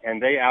them,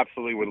 and they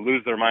absolutely would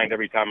lose their mind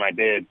every time I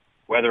did,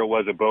 whether it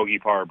was a bogey,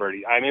 par, or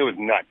birdie. I mean, it was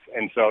nuts.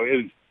 And so it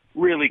was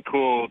really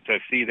cool to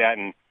see that,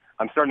 and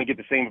I'm starting to get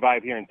the same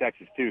vibe here in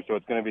Texas, too, so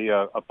it's going to be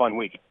a fun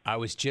week. I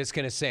was just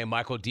going to say,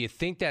 Michael, do you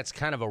think that's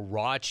kind of a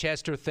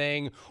Rochester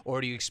thing,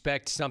 or do you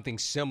expect something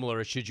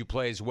similar should you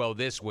play as well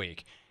this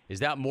week?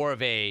 Is that more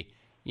of a,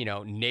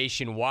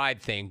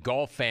 nationwide thing,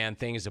 golf fan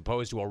thing, as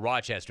opposed to a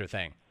Rochester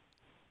thing?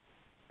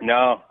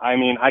 No, I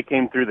mean, I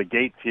came through the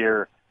gates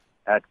here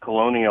at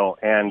Colonial,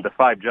 and the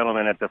 5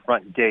 gentlemen at the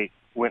front gate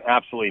went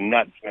absolutely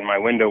nuts when my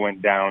window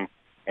went down,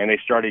 and they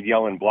started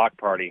yelling block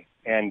party.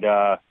 And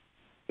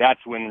that's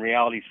when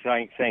reality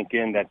sank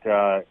in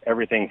that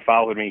everything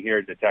followed me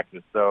here to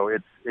Texas. So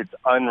it's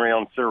unreal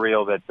and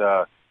surreal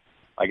that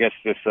I guess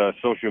this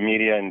social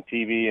media and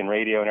TV and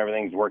radio and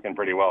everything's working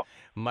pretty well.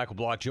 Michael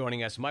Block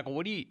joining us. Michael,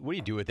 what do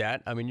you do with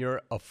that? I mean,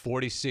 you're a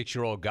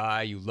 46-year-old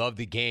guy. You love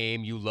the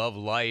game. You love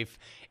life.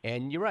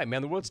 And you're right,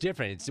 man. The world's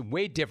different. It's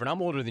way different.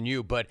 I'm older than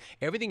you, but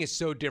everything is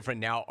so different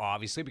now,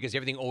 obviously, because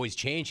everything always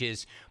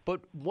changes.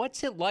 But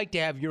what's it like to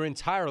have your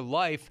entire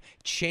life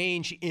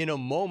change in a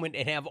moment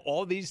and have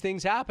all these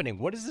things happening?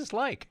 What is this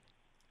like?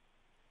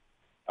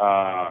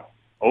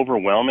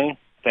 Overwhelming.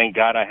 Thank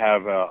God I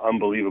have an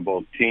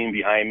unbelievable team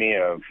behind me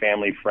of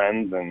family,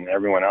 friends, and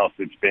everyone else.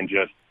 It's been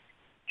just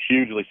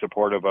hugely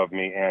supportive of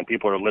me, and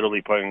people are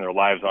literally putting their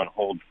lives on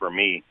hold for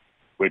me,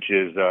 which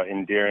is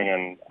endearing,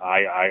 and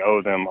I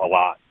owe them a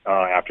lot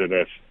after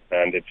this.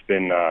 And it's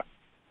been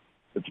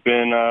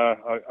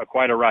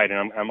quite a ride,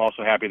 and I'm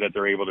also happy that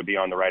they're able to be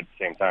on the ride at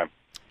the same time.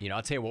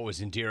 I'll tell you what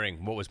was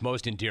endearing, what was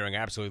most endearing. I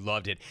absolutely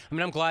loved it. I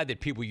mean, I'm glad that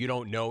people you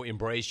don't know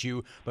embrace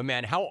you. But,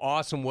 man, how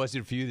awesome was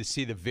it for you to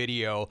see the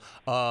video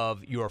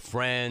of your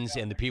friends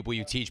and the people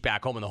you teach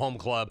back home in the home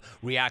club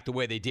react the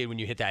way they did when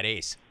you hit that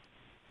ace?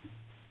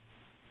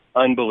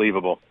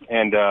 Unbelievable.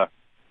 And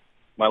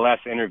my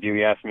last interview,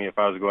 he asked me if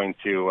I was going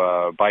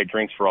to buy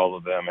drinks for all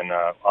of them, and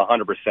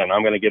 100%.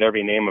 I'm going to get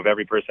every name of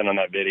every person on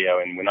that video,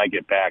 and when I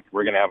get back,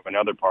 we're going to have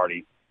another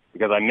party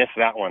because I missed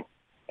that one.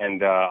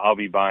 And I'll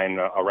be buying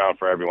around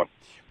for everyone.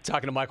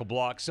 Talking to Michael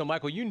Block. So,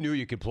 Michael, you knew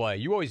you could play.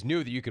 You always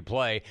knew that you could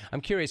play.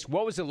 I'm curious,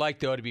 what was it like,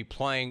 though, to be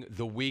playing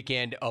the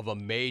weekend of a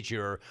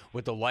major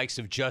with the likes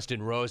of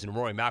Justin Rose and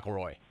Rory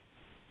McIlroy?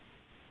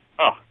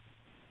 Oh,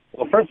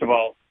 well, first of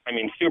all, I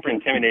mean, super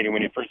intimidating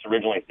when you first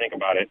originally think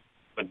about it.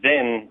 But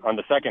then, on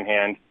the second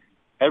hand,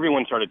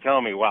 everyone started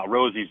telling me, wow,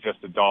 Rosie's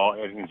just a doll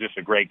and he's just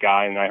a great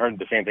guy. And I heard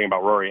the same thing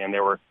about Rory, and they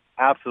were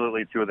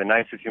absolutely two of the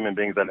nicest human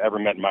beings I've ever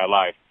met in my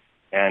life.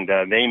 And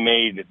they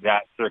made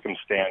that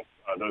circumstance,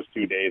 those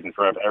 2 days in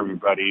front of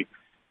everybody,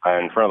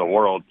 in front of the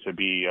world, to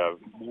be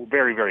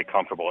very, very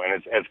comfortable. And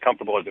as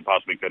comfortable as it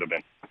possibly could have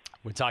been.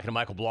 We're talking to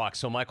Michael Block.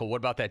 So, Michael, what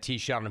about that tee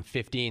shot on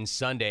 15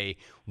 Sunday?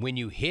 When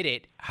you hit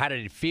it, how did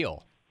it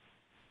feel?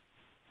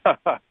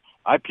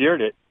 I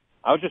peered it.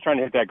 I was just trying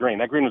to hit that green.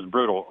 That green was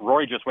brutal.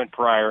 Rory just went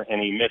prior, and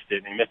he missed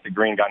it. And he missed the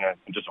green, got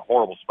in just a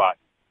horrible spot.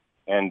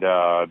 And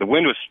the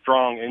wind was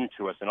strong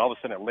into us, and all of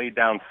a sudden it laid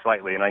down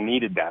slightly, and I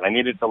needed that. I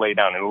needed to lay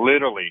down, and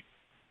literally,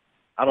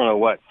 I don't know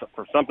what,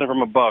 for something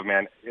from above,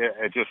 man,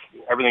 it just,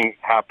 everything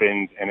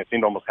happened, and it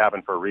seemed to almost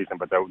happen for a reason.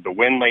 But the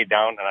wind laid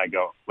down, and I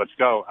go, let's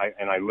go.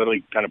 And I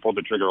literally kind of pulled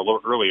the trigger a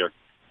little earlier,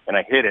 and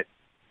I hit it,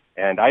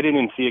 and I didn't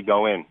even see it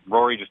go in.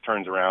 Rory just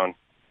turns around,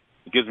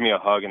 he gives me a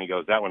hug, and he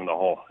goes, that went in the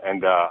hole.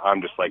 And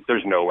I'm just like,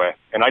 there's no way.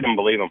 And I didn't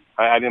believe him.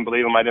 I didn't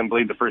believe him. I didn't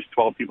believe the first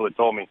 12 people that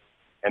told me.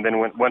 And then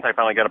once I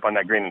finally got up on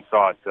that green and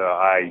saw it,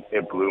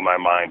 it blew my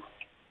mind.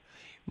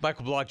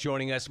 Michael Block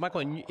joining us.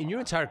 Michael, in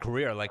your entire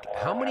career, like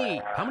how many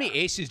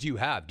aces do you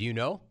have? Do you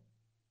know?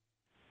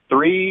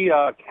 3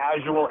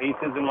 casual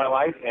aces in my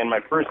life, and my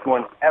first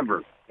one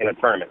ever in a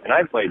tournament. And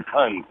I've played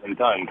tons and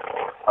tons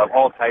of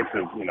all types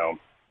of,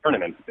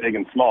 tournaments, big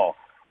and small.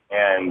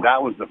 And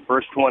that was the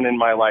first one in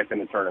my life in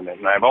a tournament.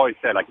 And I've always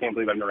said, I can't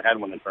believe I've never had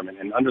one in a tournament.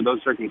 And under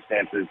those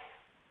circumstances,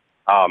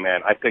 oh,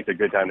 man, I picked a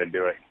good time to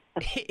do it.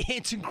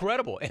 It's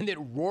incredible. And that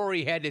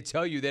Rory had to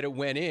tell you that it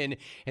went in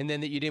and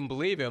then that you didn't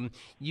believe him.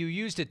 You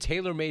used a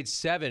tailor-made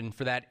 7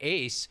 for that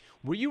ace.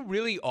 Were you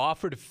really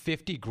offered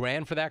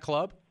 $50,000 for that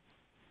club?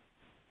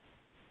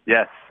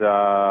 Yes,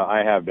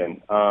 I have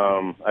been.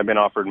 I've been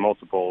offered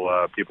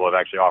multiple people have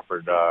actually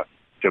offered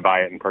to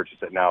buy it and purchase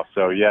it now.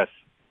 So, yes,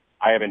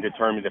 I haven't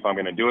determined if I'm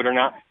going to do it or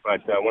not.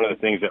 But one of the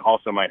things that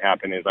also might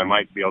happen is I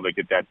might be able to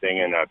get that thing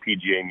in a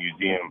PGA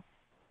museum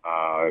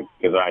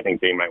because I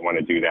think they might want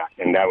to do that.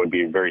 And that would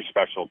be very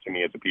special to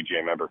me as a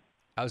PGA member.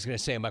 I was going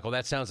to say, Michael,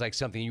 that sounds like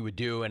something you would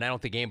do, and I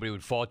don't think anybody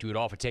would fault you at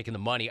all for taking the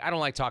money. I don't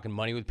like talking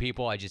money with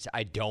people. I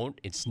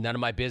don't. It's none of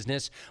my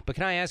business. But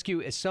can I ask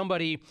you, as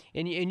somebody,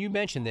 and you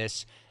mentioned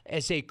this,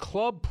 as a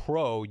club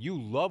pro,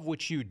 you love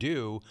what you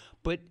do,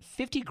 but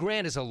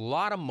 $50,000 is a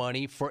lot of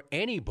money for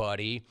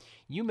anybody.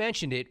 You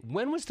mentioned it.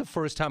 When was the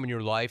first time in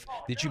your life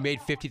that you made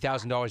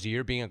 $50,000 a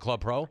year being a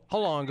club pro? How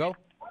long ago?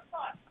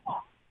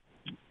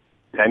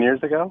 10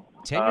 years ago?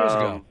 10 years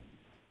ago.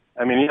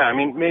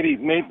 Maybe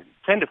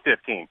 10 to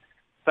 15.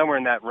 Somewhere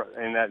in that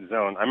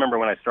zone. I remember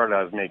when I started,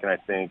 I was making, I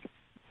think,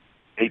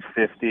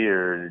 $850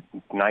 or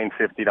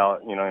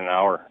 $950, an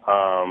hour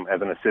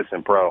as an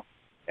assistant pro,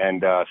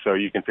 and so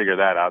you can figure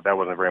that out. That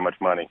wasn't very much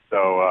money.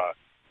 So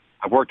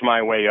I've worked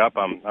my way up.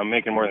 I'm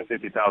making more than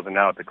 $50,000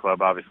 now at the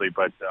club, obviously,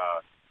 but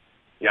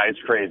yeah, it's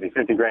crazy.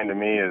 $50,000 to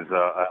me is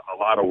a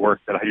lot of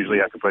work that I usually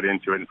have to put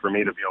into it, and for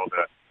me to be able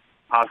to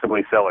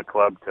possibly sell a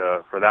club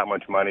for that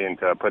much money and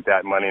to put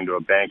that money into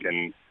a bank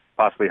and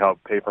possibly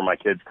help pay for my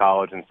kids'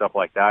 college and stuff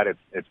like that,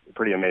 it's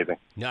pretty amazing.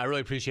 No, I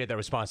really appreciate that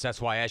response. That's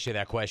why I asked you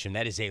that question.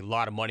 That is a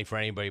lot of money for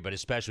anybody, but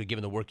especially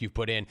given the work you've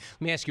put in.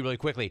 Let me ask you really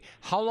quickly,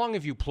 how long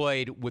have you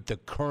played with the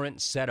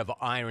current set of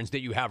irons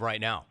that you have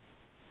right now?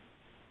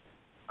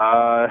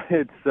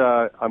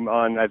 I'm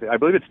on, I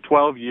believe it's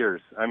 12 years.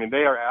 I mean,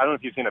 they are, I don't know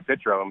if you've seen a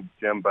picture of them,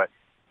 Jim, but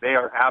they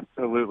are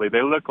absolutely,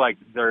 they look like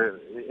they're,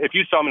 if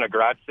you saw them in a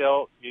garage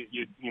sale,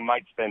 you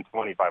might spend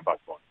 $25 for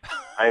them.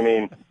 I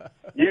mean,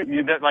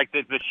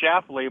 the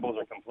shaft labels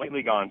are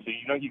completely gone, so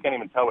you can't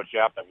even tell what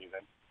shaft I'm using.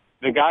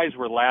 The guys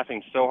were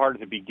laughing so hard at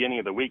the beginning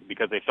of the week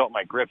because they felt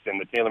my grips in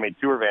the TaylorMade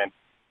Tour van.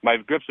 My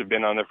grips have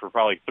been on there for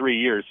probably 3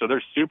 years, so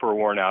they're super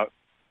worn out.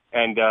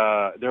 And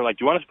they're like,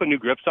 "Do you want us to put new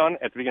grips on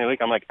at the beginning of the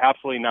week?" I'm like,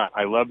 "Absolutely not.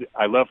 I love.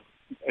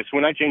 It's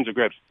when I change the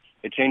grips,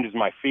 it changes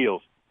my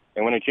feels,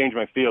 and when I change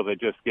my feels, it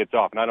just gets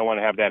off. And I don't want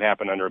to have that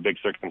happen under a big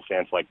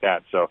circumstance like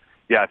that. So,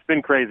 yeah, it's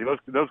been crazy.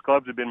 Those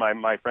clubs have been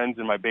my friends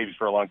and my babies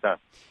for a long time.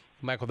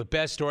 Michael, the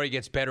best story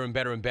gets better and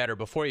better and better.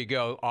 Before you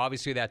go,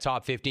 obviously that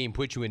top 15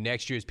 puts you in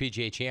next year's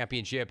PGA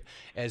Championship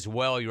as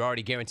well. You're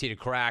already guaranteed a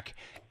crack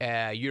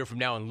a year from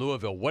now in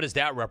Louisville. What does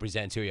that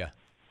represent to you?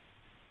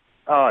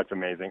 Oh, it's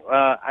amazing.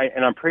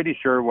 I'm pretty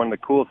sure one of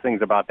the coolest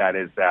things about that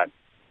is that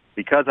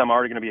because I'm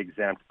already going to be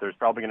exempt, there's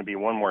probably going to be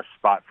one more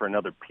spot for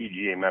another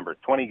PGA member.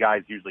 20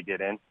 guys usually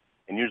get in,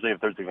 and usually if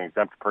there's an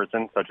exempt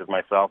person, such as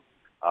myself,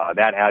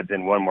 that adds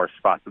in one more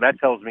spot. So that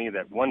tells me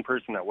that one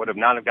person that would have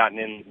not have gotten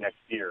in next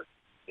year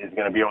is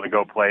going to be able to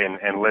go play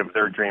and live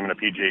their dream in a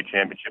PGA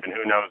Championship. And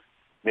who knows,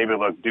 maybe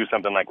they'll do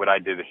something like what I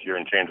did this year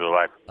and change their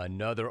life.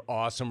 Another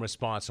awesome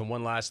response. And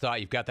one last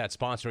thought. You've got that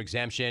sponsor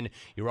exemption.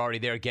 You're already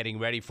there getting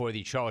ready for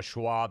the Charles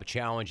Schwab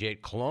Challenge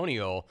at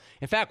Colonial.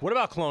 In fact, what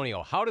about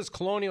Colonial? How does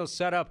Colonial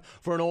set up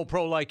for an old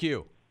pro like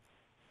you?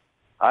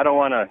 I don't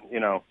want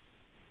to,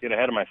 get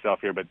ahead of myself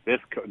here, but this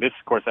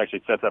course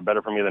actually sets up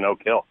better for me than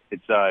Oak Hill.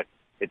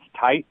 It's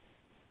tight.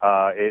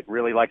 It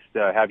really likes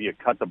to have you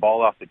cut the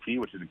ball off the tee,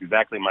 which is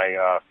exactly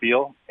my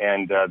feel.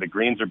 And the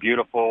greens are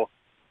beautiful.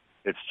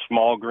 It's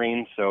small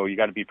greens, so you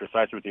got to be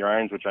precise with your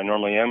irons, which I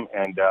normally am.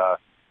 And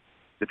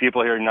the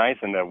people here are nice,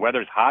 and the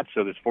weather's hot,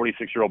 so this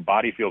 46-year-old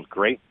body feels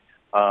great.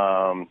 So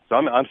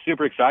I'm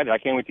super excited. I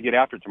can't wait to get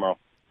after it tomorrow.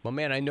 Well,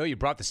 man, I know you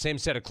brought the same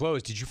set of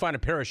clothes. Did you find a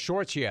pair of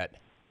shorts yet?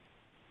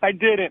 I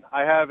didn't.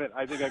 I haven't.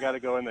 I think I got to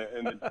go in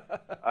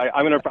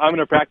I'm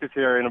gonna practice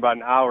here in about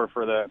an hour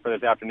for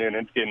this afternoon.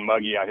 It's getting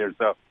muggy out here,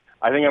 so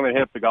I think I'm gonna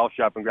hit up the golf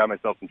shop and grab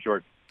myself some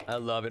shorts. I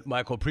love it,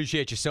 Michael.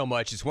 Appreciate you so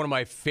much. It's one of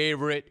my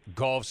favorite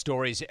golf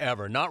stories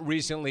ever. Not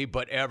recently,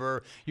 but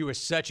ever. You were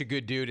such a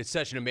good dude. It's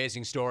such an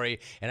amazing story,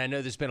 and I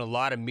know there's been a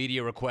lot of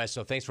media requests.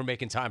 So thanks for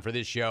making time for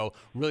this show.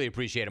 Really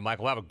appreciate it,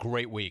 Michael. Have a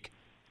great week.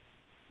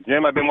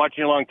 Jim, I've been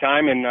watching you a long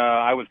time, and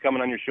I was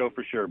coming on your show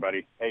for sure,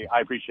 buddy. Hey,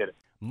 I appreciate it.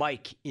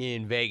 Mike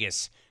in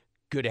Vegas.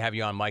 Good to have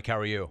you on, Mike. How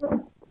are you?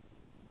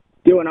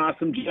 Doing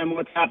awesome, Jim.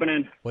 What's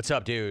happening? What's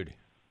up, dude?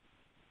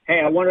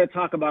 Hey, I wanted to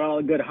talk about all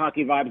the good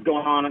hockey vibes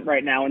going on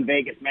right now in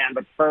Vegas, man.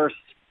 But first,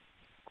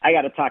 I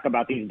got to talk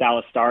about these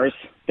Dallas Stars.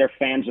 Their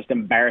fans just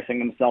embarrassing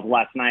themselves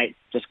last night,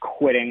 just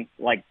quitting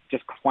like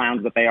just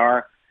clowns that they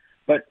are.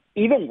 But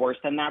even worse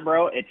than that,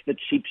 bro, it's the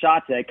cheap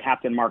shots at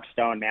Captain Mark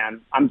Stone,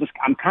 man. I'm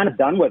kind of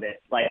done with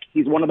it. Like,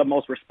 he's one of the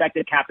most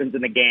respected captains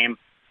in the game.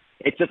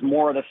 It's just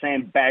more of the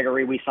same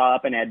baggery we saw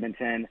up in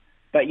Edmonton.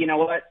 But you know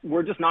what?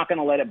 We're just not going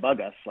to let it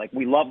bug us. Like,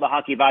 we love the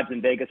hockey vibes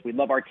in Vegas. We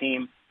love our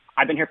team.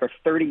 I've been here for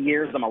 30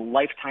 years. I'm a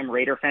lifetime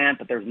Raider fan,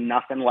 but there's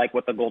nothing like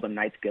what the Golden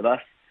Knights give us.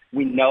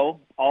 We know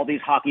all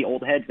these hockey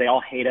old heads, they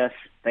all hate us.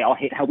 They all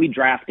hate how we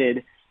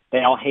drafted. They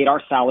all hate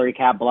our salary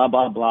cap, blah,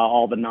 blah, blah,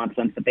 all the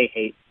nonsense that they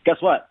hate. Guess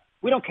what?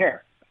 We don't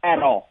care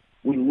at all.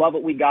 We love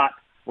what we got.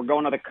 We're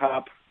going to the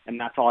Cup, and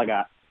that's all I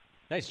got.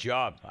 Nice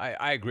job.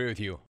 I agree with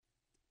you.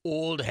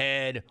 Old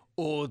head,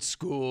 old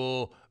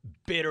school,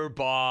 bitter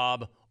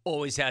Bob,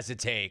 always has a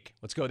take.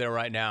 Let's go there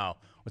right now.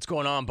 What's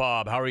going on,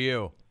 Bob? How are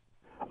you?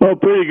 Oh,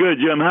 pretty good,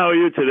 Jim. How are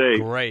you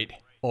today? Great.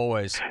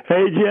 Always.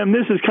 Hey, Jim,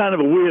 this is kind of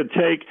a weird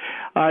take.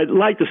 I'd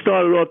like to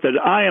start it off that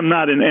I am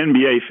not an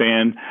NBA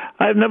fan.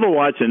 I've never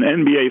watched an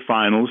NBA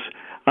Finals.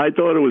 I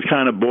thought it was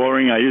kind of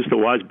boring. I used to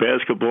watch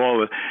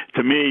basketball.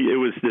 To me, it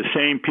was the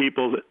same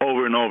people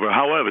over and over.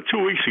 However,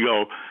 2 weeks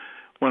ago,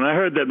 when I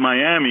heard that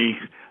Miami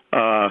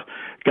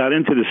got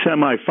into the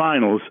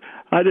semifinals,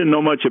 I didn't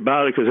know much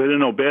about it because I didn't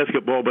know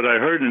basketball, but I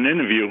heard in an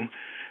interview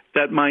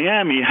that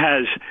Miami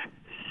has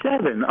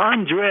 7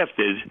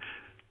 undrafted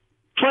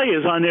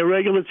players on their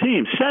regular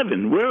team.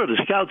 7. Where are the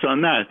scouts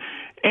on that?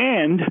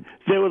 And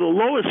they were the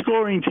lowest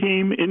scoring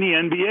team in the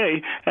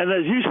NBA. And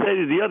as you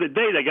stated the other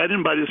day, they got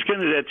in by the skin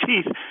of their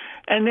teeth.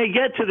 And they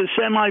get to the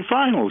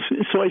semifinals.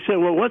 So I said,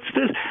 well, what's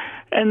this?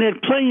 And they're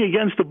playing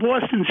against the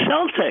Boston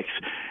Celtics.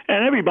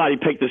 And everybody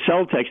picked the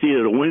Celtics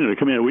either to win or to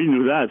come in. We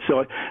knew that.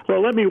 So,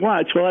 well, let me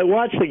watch. Well, I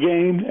watched the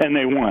game, and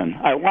they won.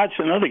 I watched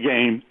another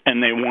game,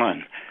 and they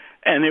won.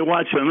 And they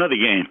watched another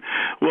game.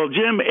 Well,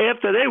 Jim,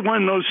 after they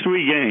won those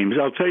 3 games,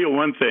 I'll tell you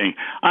one thing.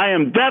 I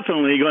am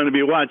definitely going to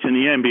be watching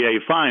the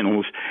NBA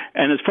Finals.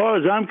 And as far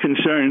as I'm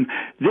concerned,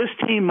 this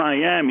team,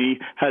 Miami,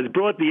 has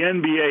brought the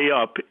NBA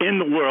up in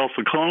the world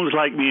for clones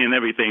like me and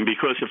everything,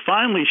 because it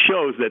finally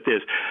shows that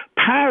there's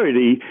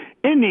parity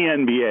in the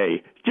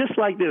NBA, just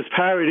like there's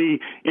parity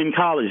in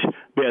college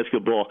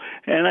basketball.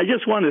 And I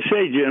just want to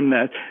say, Jim,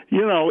 that,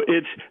 you know,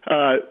 it's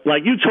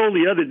like you told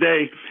the other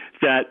day,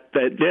 that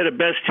they're the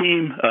best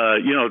team,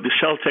 the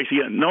Celtics.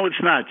 No, it's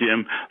not,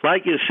 Jim.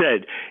 Like you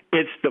said,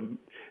 it's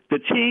the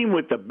team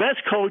with the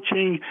best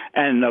coaching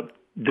and the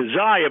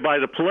desire by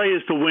the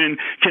players to win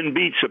can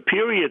beat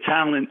superior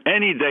talent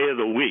any day of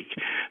the week.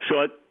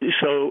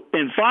 So,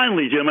 and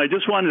finally, Jim, I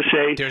just want to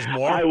say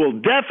I will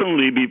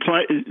definitely be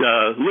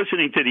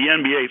listening to the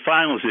NBA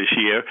Finals this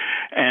year.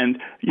 And,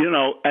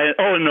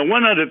 and the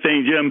one other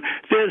thing, Jim,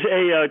 there's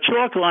a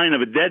chalk line of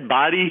a dead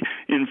body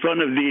in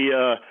front of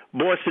the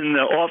Boston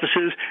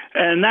offices,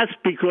 and that's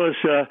because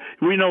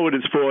we know what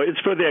it's for. It's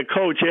for their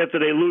coach after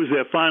they lose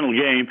their final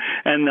game,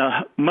 and the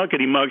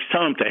muckety-mucks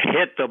tell them to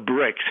hit the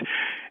bricks.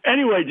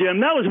 Anyway,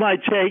 Jim, that was my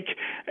take,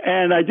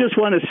 and I just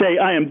want to say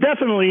I am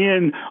definitely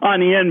in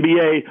on the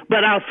NBA,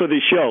 but out for the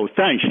show.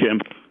 Thanks,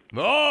 Jim.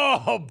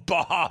 Oh,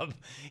 Bob.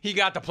 He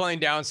got the plane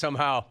down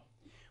somehow.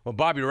 Well,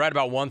 Bob, you're right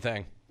about one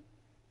thing.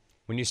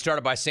 When you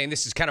started by saying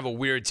this is kind of a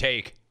weird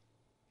take,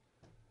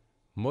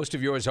 most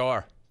of yours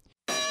are.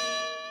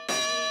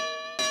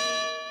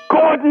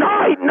 Good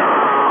night,